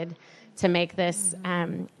motivated to make this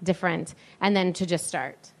different, and then to just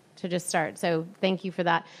start. So thank you for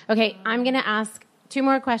that. Okay, I'm going to ask 2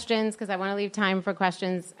 more questions because I want to leave time for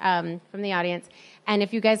questions from the audience. And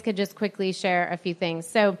if you guys could just quickly share a few things.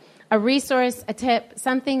 So a resource, a tip,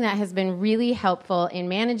 something that has been really helpful in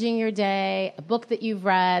managing your day, a book that you've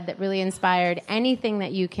read that really inspired, anything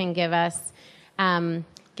that you can give us,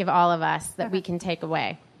 give all of us that we can take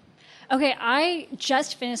away. Okay, I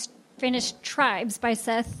just finished Tribes by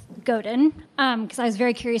Seth Godin because I was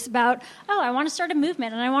very curious about, I want to start a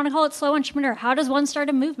movement and I want to call it Slow Entrepreneur. How does one start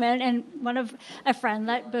a movement? And one of a friend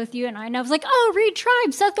that both you and I know was like, read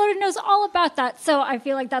Tribes. Seth Godin knows all about that. So I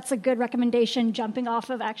feel like that's a good recommendation jumping off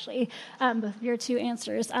of actually both of your 2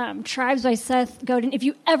 answers. Tribes by Seth Godin. If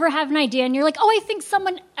you ever have an idea and you're like, I think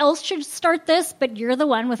someone else should start this, but you're the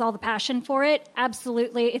one with all the passion for it,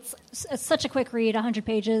 absolutely. It's such a quick read, 100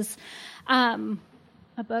 pages.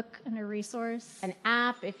 A book and a resource. An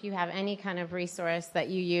app, if you have any kind of resource that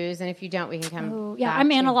you use, and if you don't, we can come back.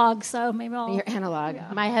 I'm analog, so maybe I'll... You're analog.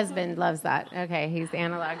 Yeah. My husband loves that. Okay, he's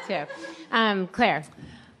analog too. Claire.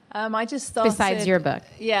 I just started... Besides your book.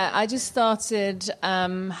 Yeah, I just started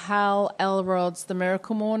Hal Elrod's The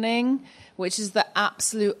Miracle Morning, which is the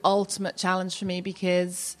absolute ultimate challenge for me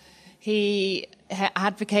because he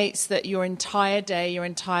advocates that your entire day, your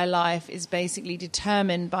entire life is basically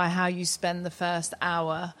determined by how you spend the first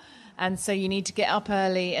hour. And so you need to get up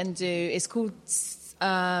early and it's called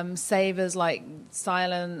savers like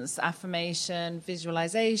silence, affirmation,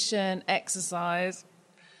 visualization, exercise,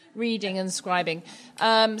 reading and scribing.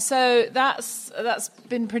 So that's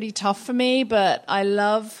been pretty tough for me, but I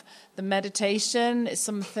love the meditation. It's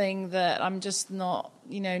something that I'm just not,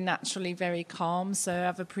 naturally very calm. So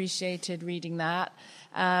I've appreciated reading that.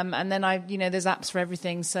 And then there's apps for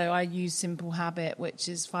everything. So I use Simple Habit, which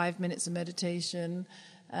is 5 minutes of meditation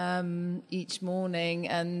each morning.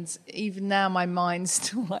 And even now my mind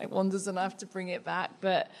still wanders and I have to bring it back.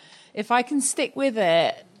 But if I can stick with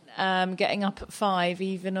it, getting up at 5,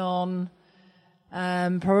 even on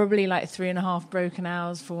probably 3.5 broken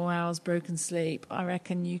hours, 4 hours broken sleep, I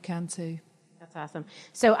reckon you can too. That's awesome.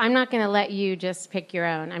 So I'm not going to let you just pick your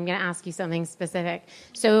own. I'm going to ask you something specific.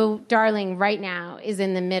 So Darling right now is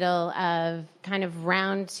in the middle of kind of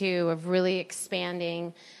round 2 of really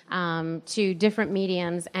expanding to different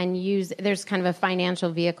mediums and there's kind of a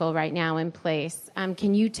financial vehicle right now in place.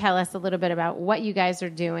 Can you tell us a little bit about what you guys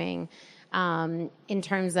are doing in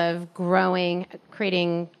terms of growing,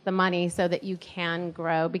 creating the money so that you can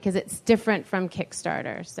grow? Because it's different from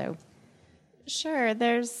Kickstarter. So, sure.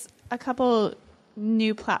 There's a couple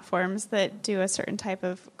new platforms that do a certain type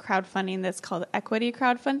of crowdfunding that's called equity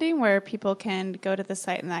crowdfunding, where people can go to the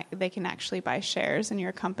site and they can actually buy shares in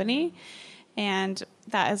your company. And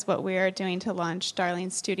that is what we are doing to launch Darling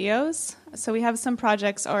Studios. So we have some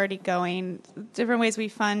projects already going. Different ways we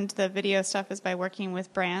fund the video stuff is by working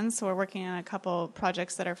with brands. So we're working on a couple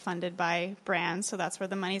projects that are funded by brands. So that's where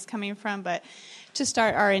the money's coming from. But to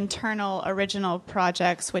start our internal original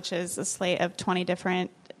projects, which is a slate of 20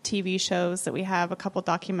 different TV shows that we have, a couple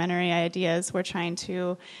documentary ideas, we're trying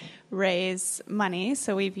to raise money.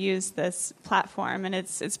 So we've used this platform, and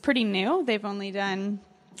it's pretty new. They've only done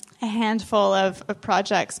a handful of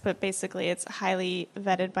projects, but basically it's highly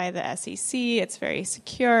vetted by the SEC. It's very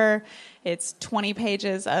secure. It's 20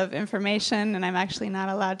 pages of information, and I'm actually not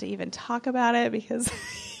allowed to even talk about it because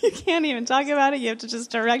you can't even talk about it. You have to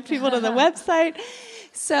just direct people to the website.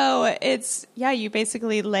 So it's, you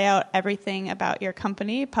basically lay out everything about your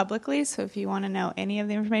company publicly. So if you want to know any of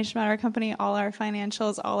the information about our company, all our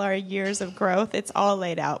financials, all our years of growth, it's all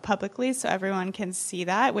laid out publicly so everyone can see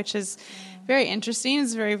that, which is very interesting.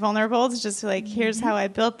 It's very vulnerable. It's just like, here's how I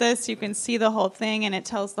built this. You can see the whole thing, and it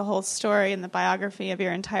tells the whole story and the biography of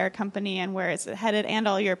your entire company and where it's headed, and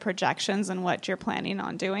all your projections and what you're planning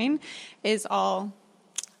on doing is all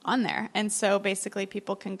on there. And so basically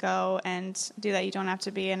people can go and do that. You don't have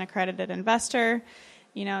to be an accredited investor.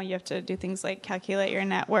 You have to do things like calculate your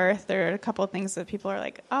net worth. There are a couple of things that people are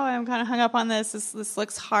like, oh, I'm kind of hung up on this. This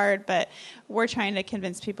looks hard. But we're trying to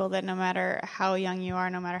convince people that no matter how young you are,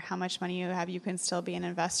 no matter how much money you have, you can still be an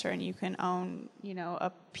investor and you can own,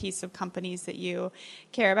 a piece of companies that you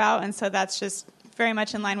care about. And so that's just very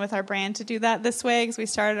much in line with our brand to do that this way, because we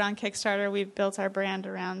started on Kickstarter. We've built our brand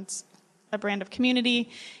around a brand of community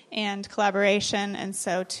and collaboration. And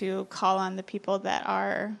so to call on the people that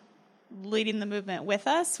are leading the movement with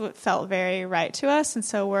us felt very right to us. And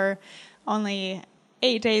so we're only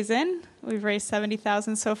 8 days in. We've raised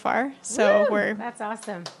 $70,000 so far. So that's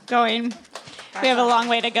awesome. Going. We have a long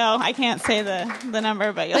way to go. I can't say the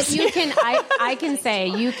number, but you'll see. You can. I can say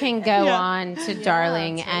you can go on to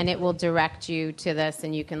Darling, and it will direct you to this,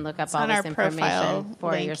 and you can look up all this information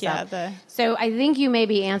for yourself. So I think you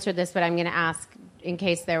maybe answered this, but I'm going to ask in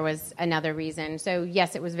case there was another reason. So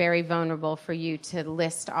yes, it was very vulnerable for you to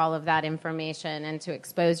list all of that information and to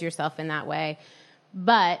expose yourself in that way.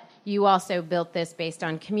 But you also built this based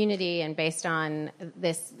on community and based on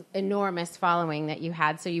this enormous following that you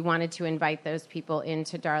had. So you wanted to invite those people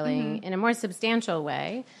into Darling in a more substantial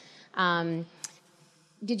way.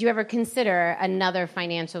 Did you ever consider another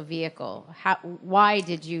financial vehicle? Why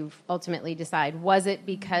did you ultimately decide? Was it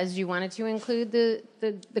because you wanted to include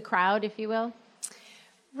the crowd, if you will?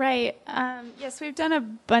 Right. Yes, we've done a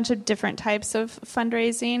bunch of different types of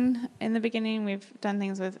fundraising. In the beginning, we've done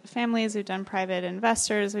things with families. We've done private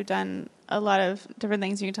investors. We've done a lot of different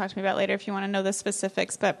things you can talk to me about later if you want to know the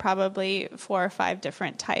specifics, but probably 4 or 5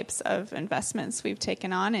 different types of investments we've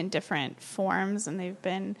taken on in different forms,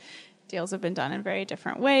 and deals have been done in very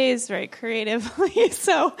different ways, very creatively.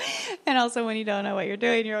 So, and also when you don't know what you're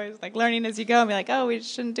doing, you're always like learning as you go and be like, oh, we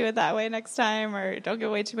shouldn't do it that way next time, or don't give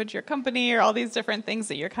away too much of your company, or all these different things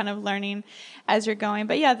that you're kind of learning as you're going.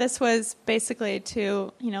 But yeah, this was basically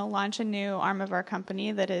to, launch a new arm of our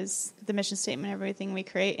company that is the mission statement of everything we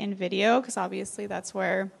create in video, because obviously that's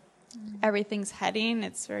where everything's heading.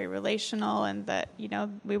 It's very relational, and that,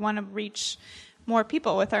 we want to reach more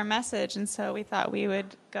people with our message, and so we thought we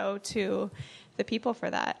would go to the people for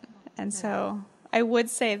that. And so I would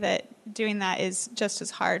say that doing that is just as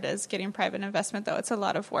hard as getting private investment, though. It's a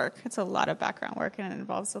lot of work. It's a lot of background work, and it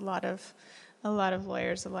involves a lot of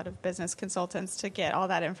lawyers, a lot of business consultants to get all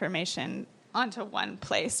that information onto one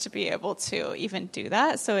place to be able to even do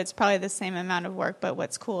that. So it's probably the same amount of work, but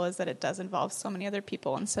what's cool is that it does involve so many other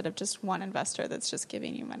people instead of just one investor that's just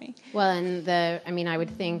giving you money. Well, and I would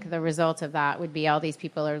think the result of that would be all these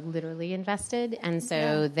people are literally invested, and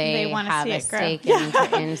so they have a stake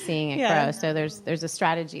in seeing it grow. So there's a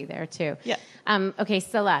strategy there too. Yeah. Okay,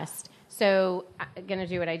 Celeste. So I'm going to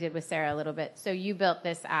do what I did with Sarah a little bit. So you built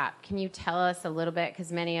this app. Can you tell us a little bit?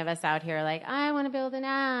 Because many of us out here are like, I want to build an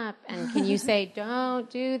app. And can you say, don't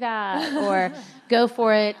do that, or go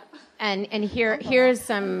for it? And here's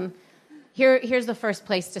the first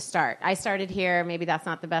place to start. I started here. Maybe that's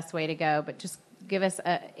not the best way to go, but just give us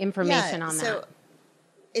information on that.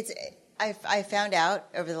 So I found out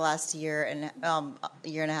over the last year and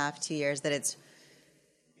a half, 2 years, that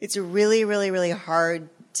it's really, really, really hard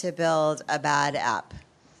to build a bad app.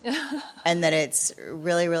 And that it's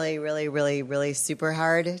really, really, really, really, really super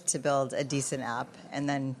hard to build a decent app. And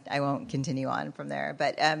then I won't continue on from there.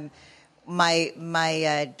 But I have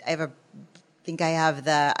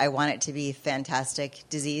I want it to be fantastic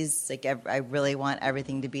disease. Like I really want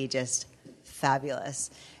everything to be just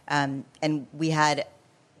fabulous. And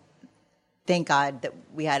thank God that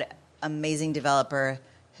we had amazing developer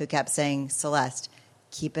who kept saying, Celeste,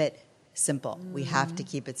 keep it simple. We have to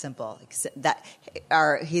keep it simple. It's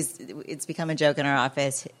become a joke in our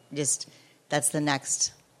office. Just that's the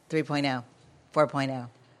next 3.0, 4.0,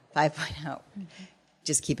 5.0.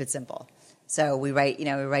 Just keep it simple. So we write,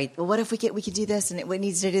 well, what if we could do this, and it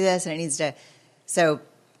needs to do this, and it needs to. So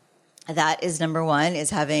that is number one, is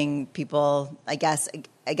having people. I guess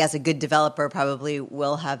a good developer probably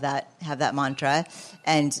will have that mantra,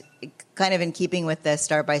 and kind of in keeping with the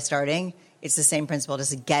start by starting. It's the same principle.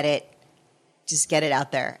 Just get it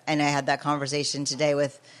out there. And I had that conversation today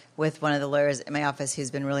with one of the lawyers in my office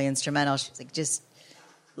who's been really instrumental. She was like,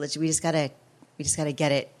 we just gotta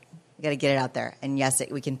get it. We gotta get it out there. And yes,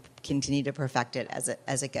 we can continue to perfect it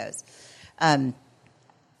as it goes. And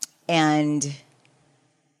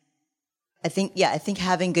I think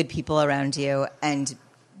having good people around you and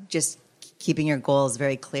just keeping your goals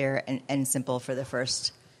very clear and simple for the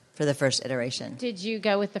first iteration. Did you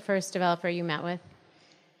go with the first developer you met with?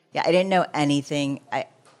 Yeah, I didn't know anything. I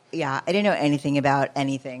didn't know anything about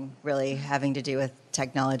anything really having to do with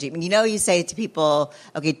technology. I mean, you say to people,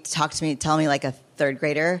 okay, talk to me, tell me like a third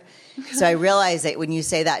grader. So I realized that when you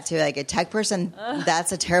say that to like a tech person,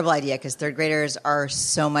 that's a terrible idea because third graders are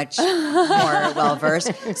so much more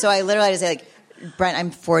well-versed. So I literally had to say like, Brent, I'm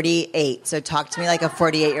 48, so talk to me like a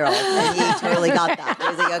 48-year-old. And he totally got that. He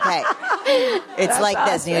was like, okay. It's like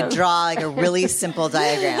this. And you draw like a really simple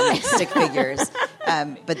diagram, like stick figures.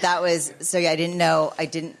 But that was, so yeah,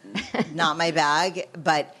 not my bag,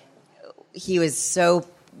 but he was so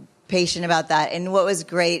patient about that. And what was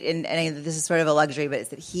great, and this is sort of a luxury, but it's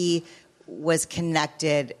that he was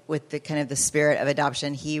connected with the kind of the spirit of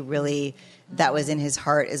adoption. He really, that was in his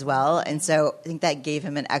heart as well. And so I think that gave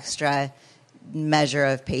him an extra measure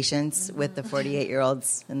of patience with the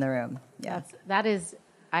 48-year-olds in the room. Yeah. That is,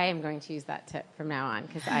 I am going to use that tip from now on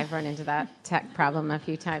because I've run into that tech problem a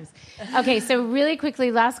few times. Okay, so really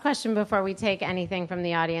quickly, last question before we take anything from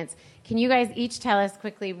the audience. Can you guys each tell us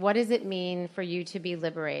quickly, what does it mean for you to be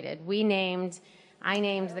liberated? I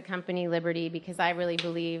named the company Liberty because I really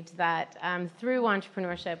believed that through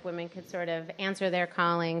entrepreneurship, women could sort of answer their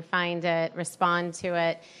calling, find it, respond to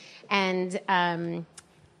it. And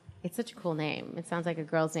it's such a cool name. It sounds like a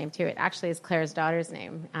girl's name, too. It actually is Claire's daughter's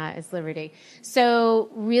name, is Liberty.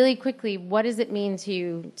 So really quickly, what does it mean to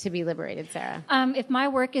you to be liberated, Sarah? If my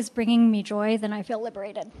work is bringing me joy, then I feel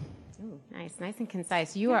liberated. Ooh, nice and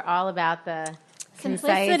concise. You are all about the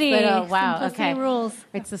simplicity. Concise little, wow, Simplicity okay. rules.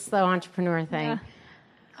 It's a slow entrepreneur thing. Yeah.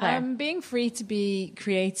 Claire. Being free to be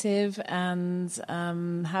creative and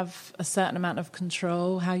have a certain amount of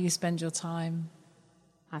control, how you spend your time.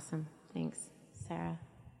 Awesome. Thanks. Sarah?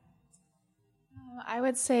 I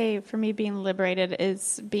would say for me, being liberated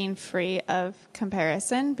is being free of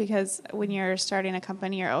comparison, because when you're starting a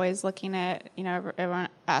company, you're always looking at, everyone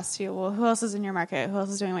asks you, well, who else is in your market? Who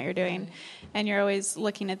else is doing what you're doing? And you're always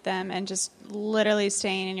looking at them, and just literally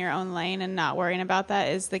staying in your own lane and not worrying about that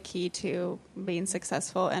is the key to being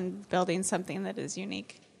successful and building something that is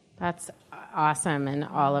unique. That's awesome. And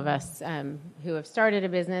all of us who have started a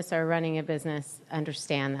business or running a business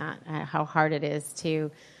understand that, how hard it is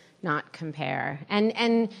to not compare.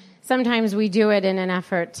 And sometimes we do it in an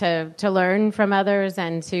effort to learn from others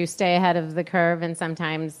and to stay ahead of the curve, and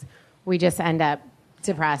sometimes we just end up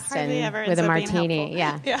depressed and with a martini.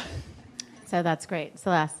 Yeah. So that's great.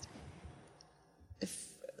 Celeste?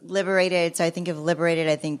 Liberated. So I think of liberated,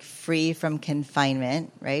 I think free from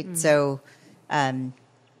confinement, right? Mm-hmm. So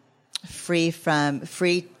free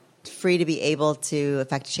to be able to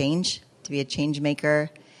affect change, to be a change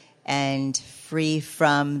maker, and free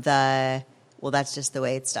from that's just the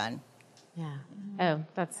way it's done. Yeah. Oh,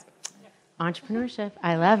 that's entrepreneurship.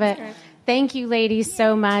 I love it. Thank you, ladies,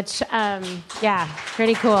 so much.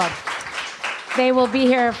 Pretty cool. They will be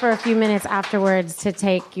here for a few minutes afterwards to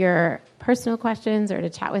take your personal questions or to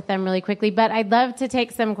chat with them really quickly. But I'd love to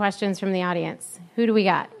take some questions from the audience. Who do we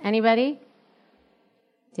got? Anybody?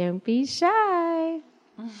 Don't be shy.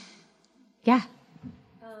 Yeah.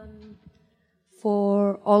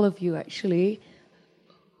 For all of you, actually,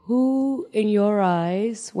 who in your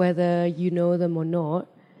eyes, whether you know them or not,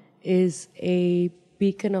 is a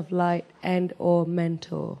beacon of light and or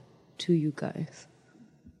mentor to you guys?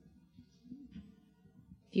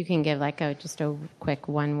 You can give just a quick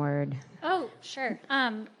one word. Oh, sure.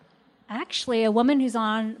 Actually, a woman who's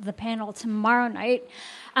on the panel tomorrow night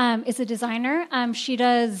is a designer. She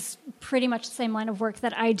does pretty much the same line of work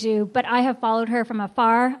that I do, but I have followed her from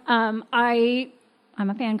afar. I'm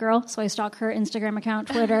a fangirl, so I stalk her Instagram account,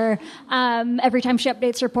 Twitter. Every time she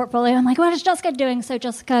updates her portfolio, I'm like, what is Jessica doing? So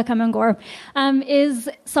Jessica Kamengor is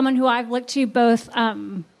someone who I've looked to both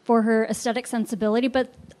for her aesthetic sensibility,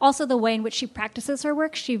 but also the way in which she practices her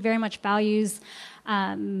work. She very much values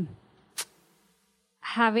drawing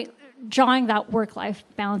that work-life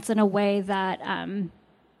balance in a way that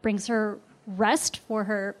brings her rest for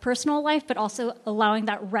her personal life, but also allowing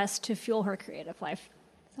that rest to fuel her creative life.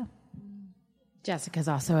 So. Jessica's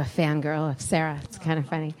also a fangirl of Sarah. It's kind of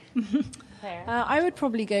funny. I would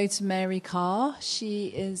probably go to Mary Karr. She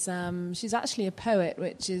is she's actually a poet,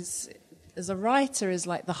 which is, as a writer, is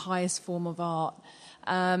like the highest form of art.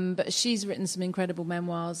 But she's written some incredible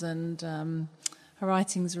memoirs, and her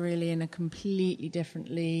writing's really in a completely different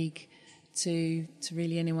league to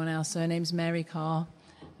really anyone else. So her name's Mary Karr,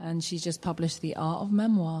 and she's just published The Art of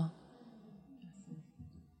Memoir.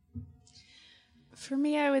 For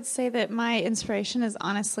me, I would say that my inspiration is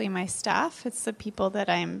honestly my staff. It's the people that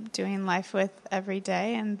I'm doing life with every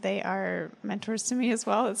day, and they are mentors to me as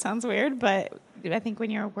well. It sounds weird, but I think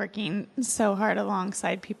when you're working so hard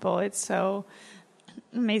alongside people, it's so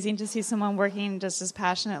amazing to see someone working just as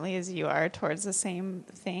passionately as you are towards the same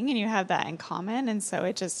thing, and you have that in common, and so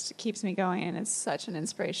it just keeps me going, and it's such an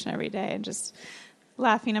inspiration every day, and just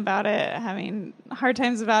laughing about it, having hard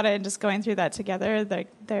times about it, and just going through that together.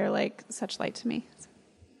 They're like such light to me.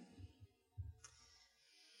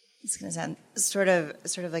 It's going to sound sort of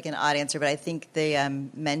like an odd answer, but I think the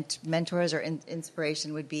mentors or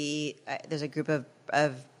inspiration would be there's a group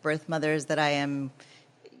of birth mothers that I am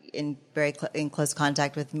in very in close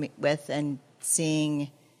contact with, and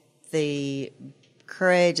seeing the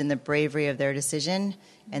courage and the bravery of their decision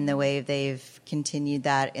and the way they've continued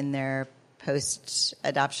that in their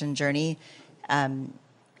post-adoption journey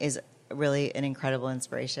is really an incredible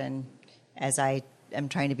inspiration, as I am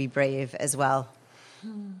trying to be brave as well.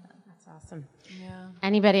 That's awesome. Yeah.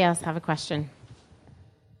 Anybody else have a question?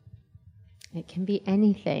 It can be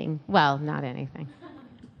anything. Well, not anything.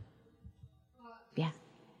 Yeah.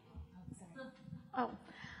 Oh,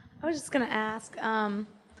 I was just going to ask, kind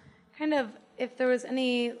of if there was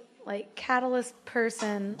any like catalyst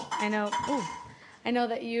person. I know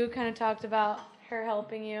that you kind of talked about her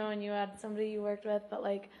helping you and you had somebody you worked with, but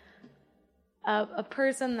like a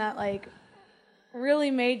person that like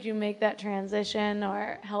really made you make that transition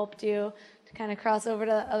or helped you to kind of cross over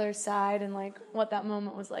to the other side, and like what that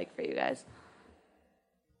moment was like for you guys.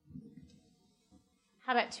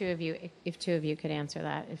 How about two of you, if two of you could answer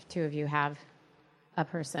that, if two of you have a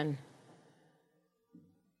person?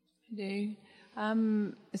 I do.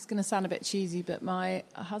 It's going to sound a bit cheesy, but my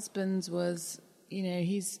husband was,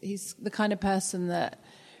 he's the kind of person that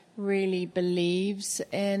really believes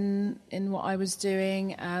in what I was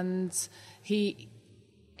doing, and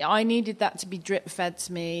I needed that to be drip fed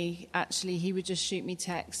to me. Actually, he would just shoot me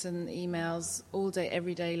texts and emails all day,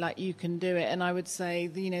 every day, like, you can do it. And I would say,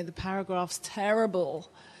 the paragraph's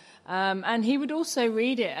terrible. And he would also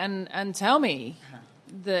read it and tell me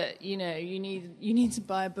that, you need to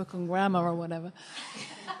buy a book on grammar or whatever.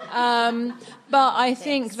 But I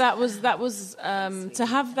think that was to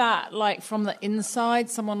have that, like, from the inside,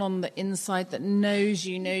 someone on the inside that knows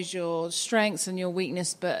your strengths and your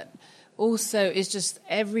weakness, but also is just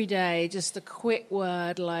every day, just a quick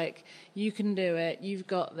word like, you can do it, you've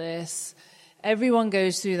got this. Everyone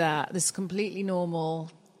goes through that. This is completely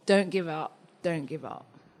normal. Don't give up. Don't give up.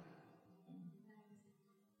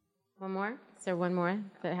 One more? Is there one more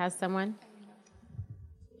that has someone?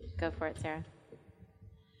 Go for it, Sarah.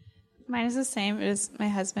 Mine is the same as my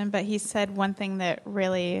husband, but he said one thing that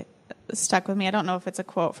really stuck with me. I don't know if it's a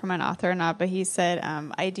quote from an author or not, but he said,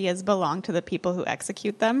 ideas belong to the people who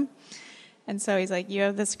execute them. And so he's like, you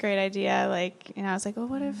have this great idea, like, I was like, well,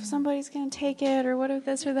 what if somebody's going to take it, or what if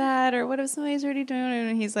this or that, or what if somebody's already doing it?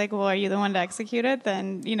 And he's like, well, are you the one to execute it?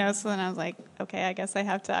 Then, so then I was like, okay, I guess I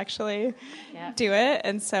have to actually do it.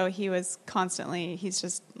 And so he's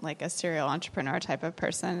just like a serial entrepreneur type of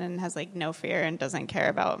person and has like no fear and doesn't care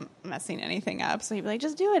about messing anything up. So he'd be like,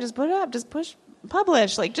 just do it, just put it up, just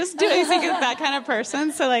publish, like, just do it. He's like that kind of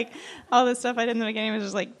person. So like all this stuff I did in the beginning was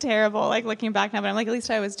just like terrible, like looking back now, but I'm like, at least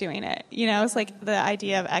I was doing it. It's like the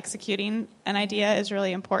idea of executing an idea is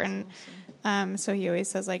really important. So he always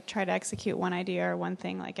says, like, try to execute one idea or one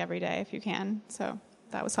thing like every day if you can. So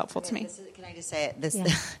that was helpful to me. Can I just say it?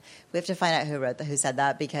 We have to find out who said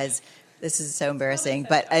that, because this is so embarrassing,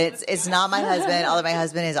 but it's not my husband. Although my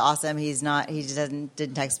husband is awesome, he just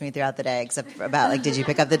didn't text me throughout the day except about like, did you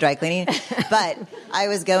pick up the dry cleaning? But I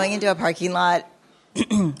was going into a parking lot,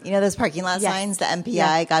 those parking lot signs, the MPI.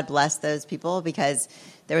 Yeah. God bless those people, because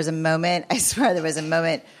there was a moment. I swear there was a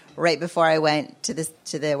moment right before I went to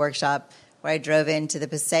the workshop where I drove into the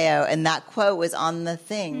Paseo, and that quote was on the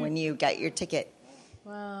thing when you get your ticket.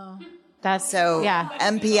 Wow.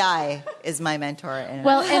 MPI is my mentor.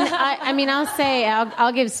 Well, and I mean,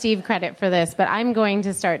 I'll give Steve credit for this, but I'm going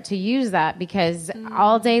to start to use that because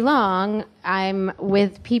all day long I'm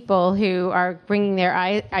with people who are bringing their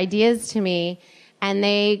ideas to me, and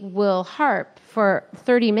they will harp for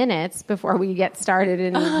 30 minutes before we get started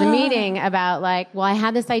in the meeting about like, well, I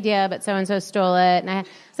had this idea, but so-and-so stole it. And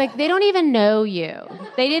it's like, they don't even know you.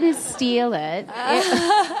 They didn't steal it.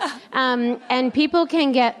 And people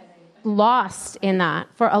can get lost in that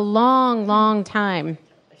for a long, long time.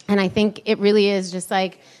 And I think it really is just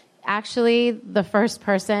like, actually, the first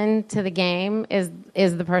person to the game is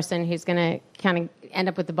the person who's going to kind of end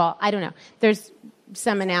up with the ball. I don't know. There's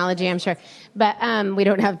some analogy, I'm sure, but we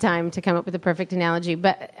don't have time to come up with a perfect analogy.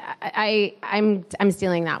 But I'm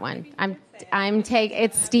stealing that one.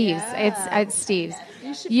 It's Steve's. It's Steve's.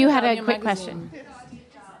 You had a quick question.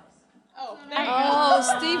 Oh,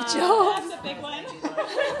 Steve Jobs. That's a big one.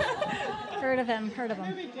 Heard of him.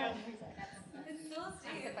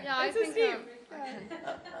 Yeah, I think.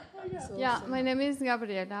 Yeah, my name is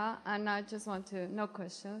Gabriela, and I just want to, no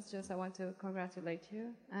questions, just I want to congratulate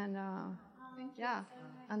you, and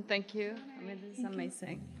and thank you. I mean, this is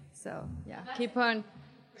amazing. So, keep on.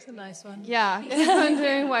 It's a nice one. Yeah, keep on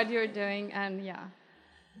doing what you're doing, and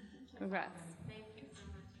congrats. Thank you so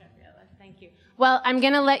much, Gabriela. Thank you. Well, I'm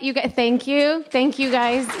going to let you guys, thank you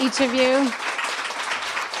guys, each of you.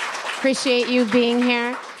 Appreciate you being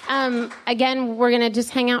here. Again, we're going to just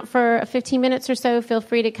hang out for 15 minutes or so. Feel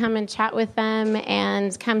free to come and chat with them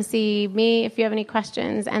and come see me if you have any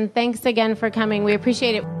questions. And thanks again for coming. We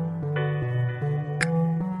appreciate it.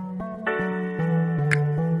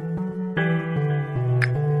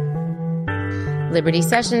 Liberty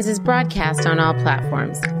Sessions is broadcast on all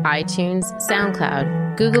platforms: iTunes,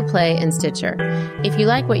 SoundCloud, Google Play, and Stitcher. If you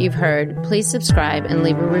like what you've heard, please subscribe and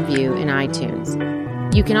leave a review in iTunes.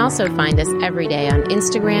 You can also find us every day on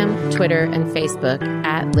Instagram, Twitter, and Facebook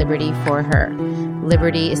at Liberty for Her.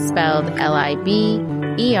 Liberty is spelled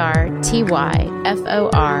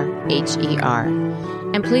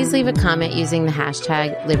LIBERTYFORHER. And please leave a comment using the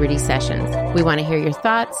hashtag Liberty Sessions. We want to hear your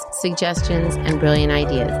thoughts, suggestions, and brilliant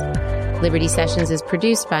ideas. Liberty Sessions is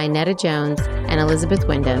produced by Netta Jones and Elizabeth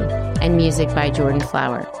Wyndham, and music by Jordan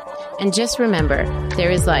Flower. And just remember,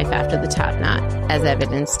 there is life after the top knot, as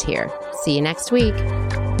evidenced here. See you next week.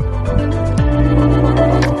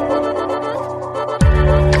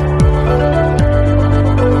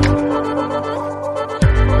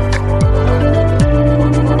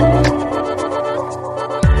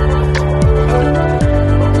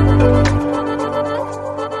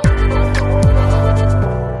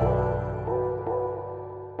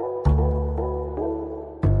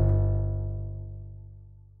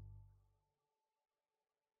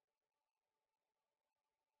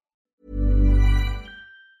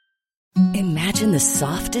 Imagine the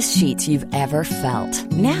softest sheets you've ever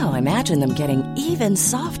felt. Now imagine them getting even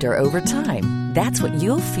softer over time. That's what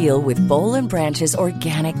you'll feel with Boll & Branch's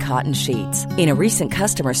organic cotton sheets. In a recent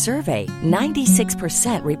customer survey,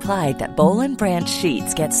 96% replied that Boll & Branch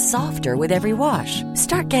sheets get softer with every wash.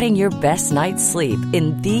 Start getting your best night's sleep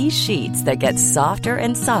in these sheets that get softer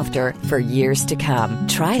and softer for years to come.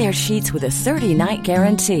 Try their sheets with a 30-night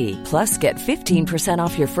guarantee. Plus, get 15%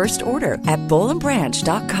 off your first order at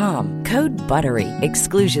bollandbranch.com. Code BUTTERY.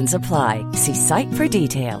 Exclusions apply. See site for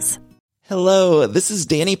details. Hello, this is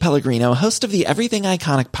Danny Pellegrino, host of the Everything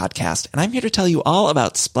Iconic podcast, and I'm here to tell you all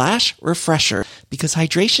about Splash Refresher, because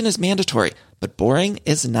hydration is mandatory, but boring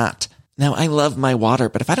is not. Now, I love my water,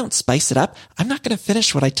 but if I don't spice it up, I'm not going to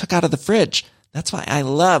finish what I took out of the fridge. That's why I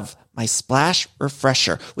love my Splash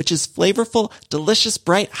Refresher, which is flavorful, delicious,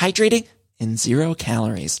 bright, hydrating, and 0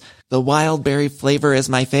 calories. The wild berry flavor is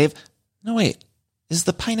my fave. No, wait. Is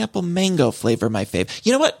the pineapple mango flavor my fave?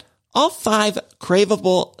 You know what? All 5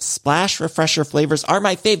 craveable Splash Refresher flavors are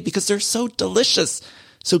my fave because they're so delicious.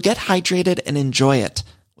 So get hydrated and enjoy it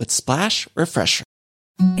with Splash Refresher.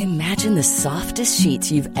 Imagine the softest sheets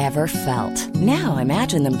you've ever felt. Now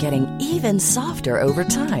imagine them getting even softer over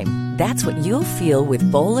time. That's what you'll feel with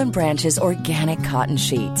Boll & Branch's organic cotton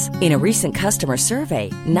sheets. In a recent customer survey,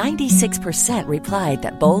 96% replied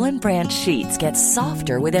that Boll & Branch sheets get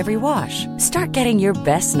softer with every wash. Start getting your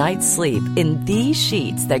best night's sleep in these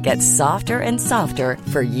sheets that get softer and softer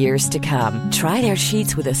for years to come. Try their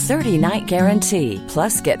sheets with a 30-night guarantee.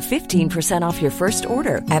 Plus, get 15% off your first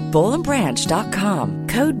order at bollandbranch.com.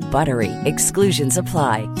 Code BUTTERY. Exclusions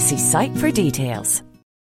apply. See site for details.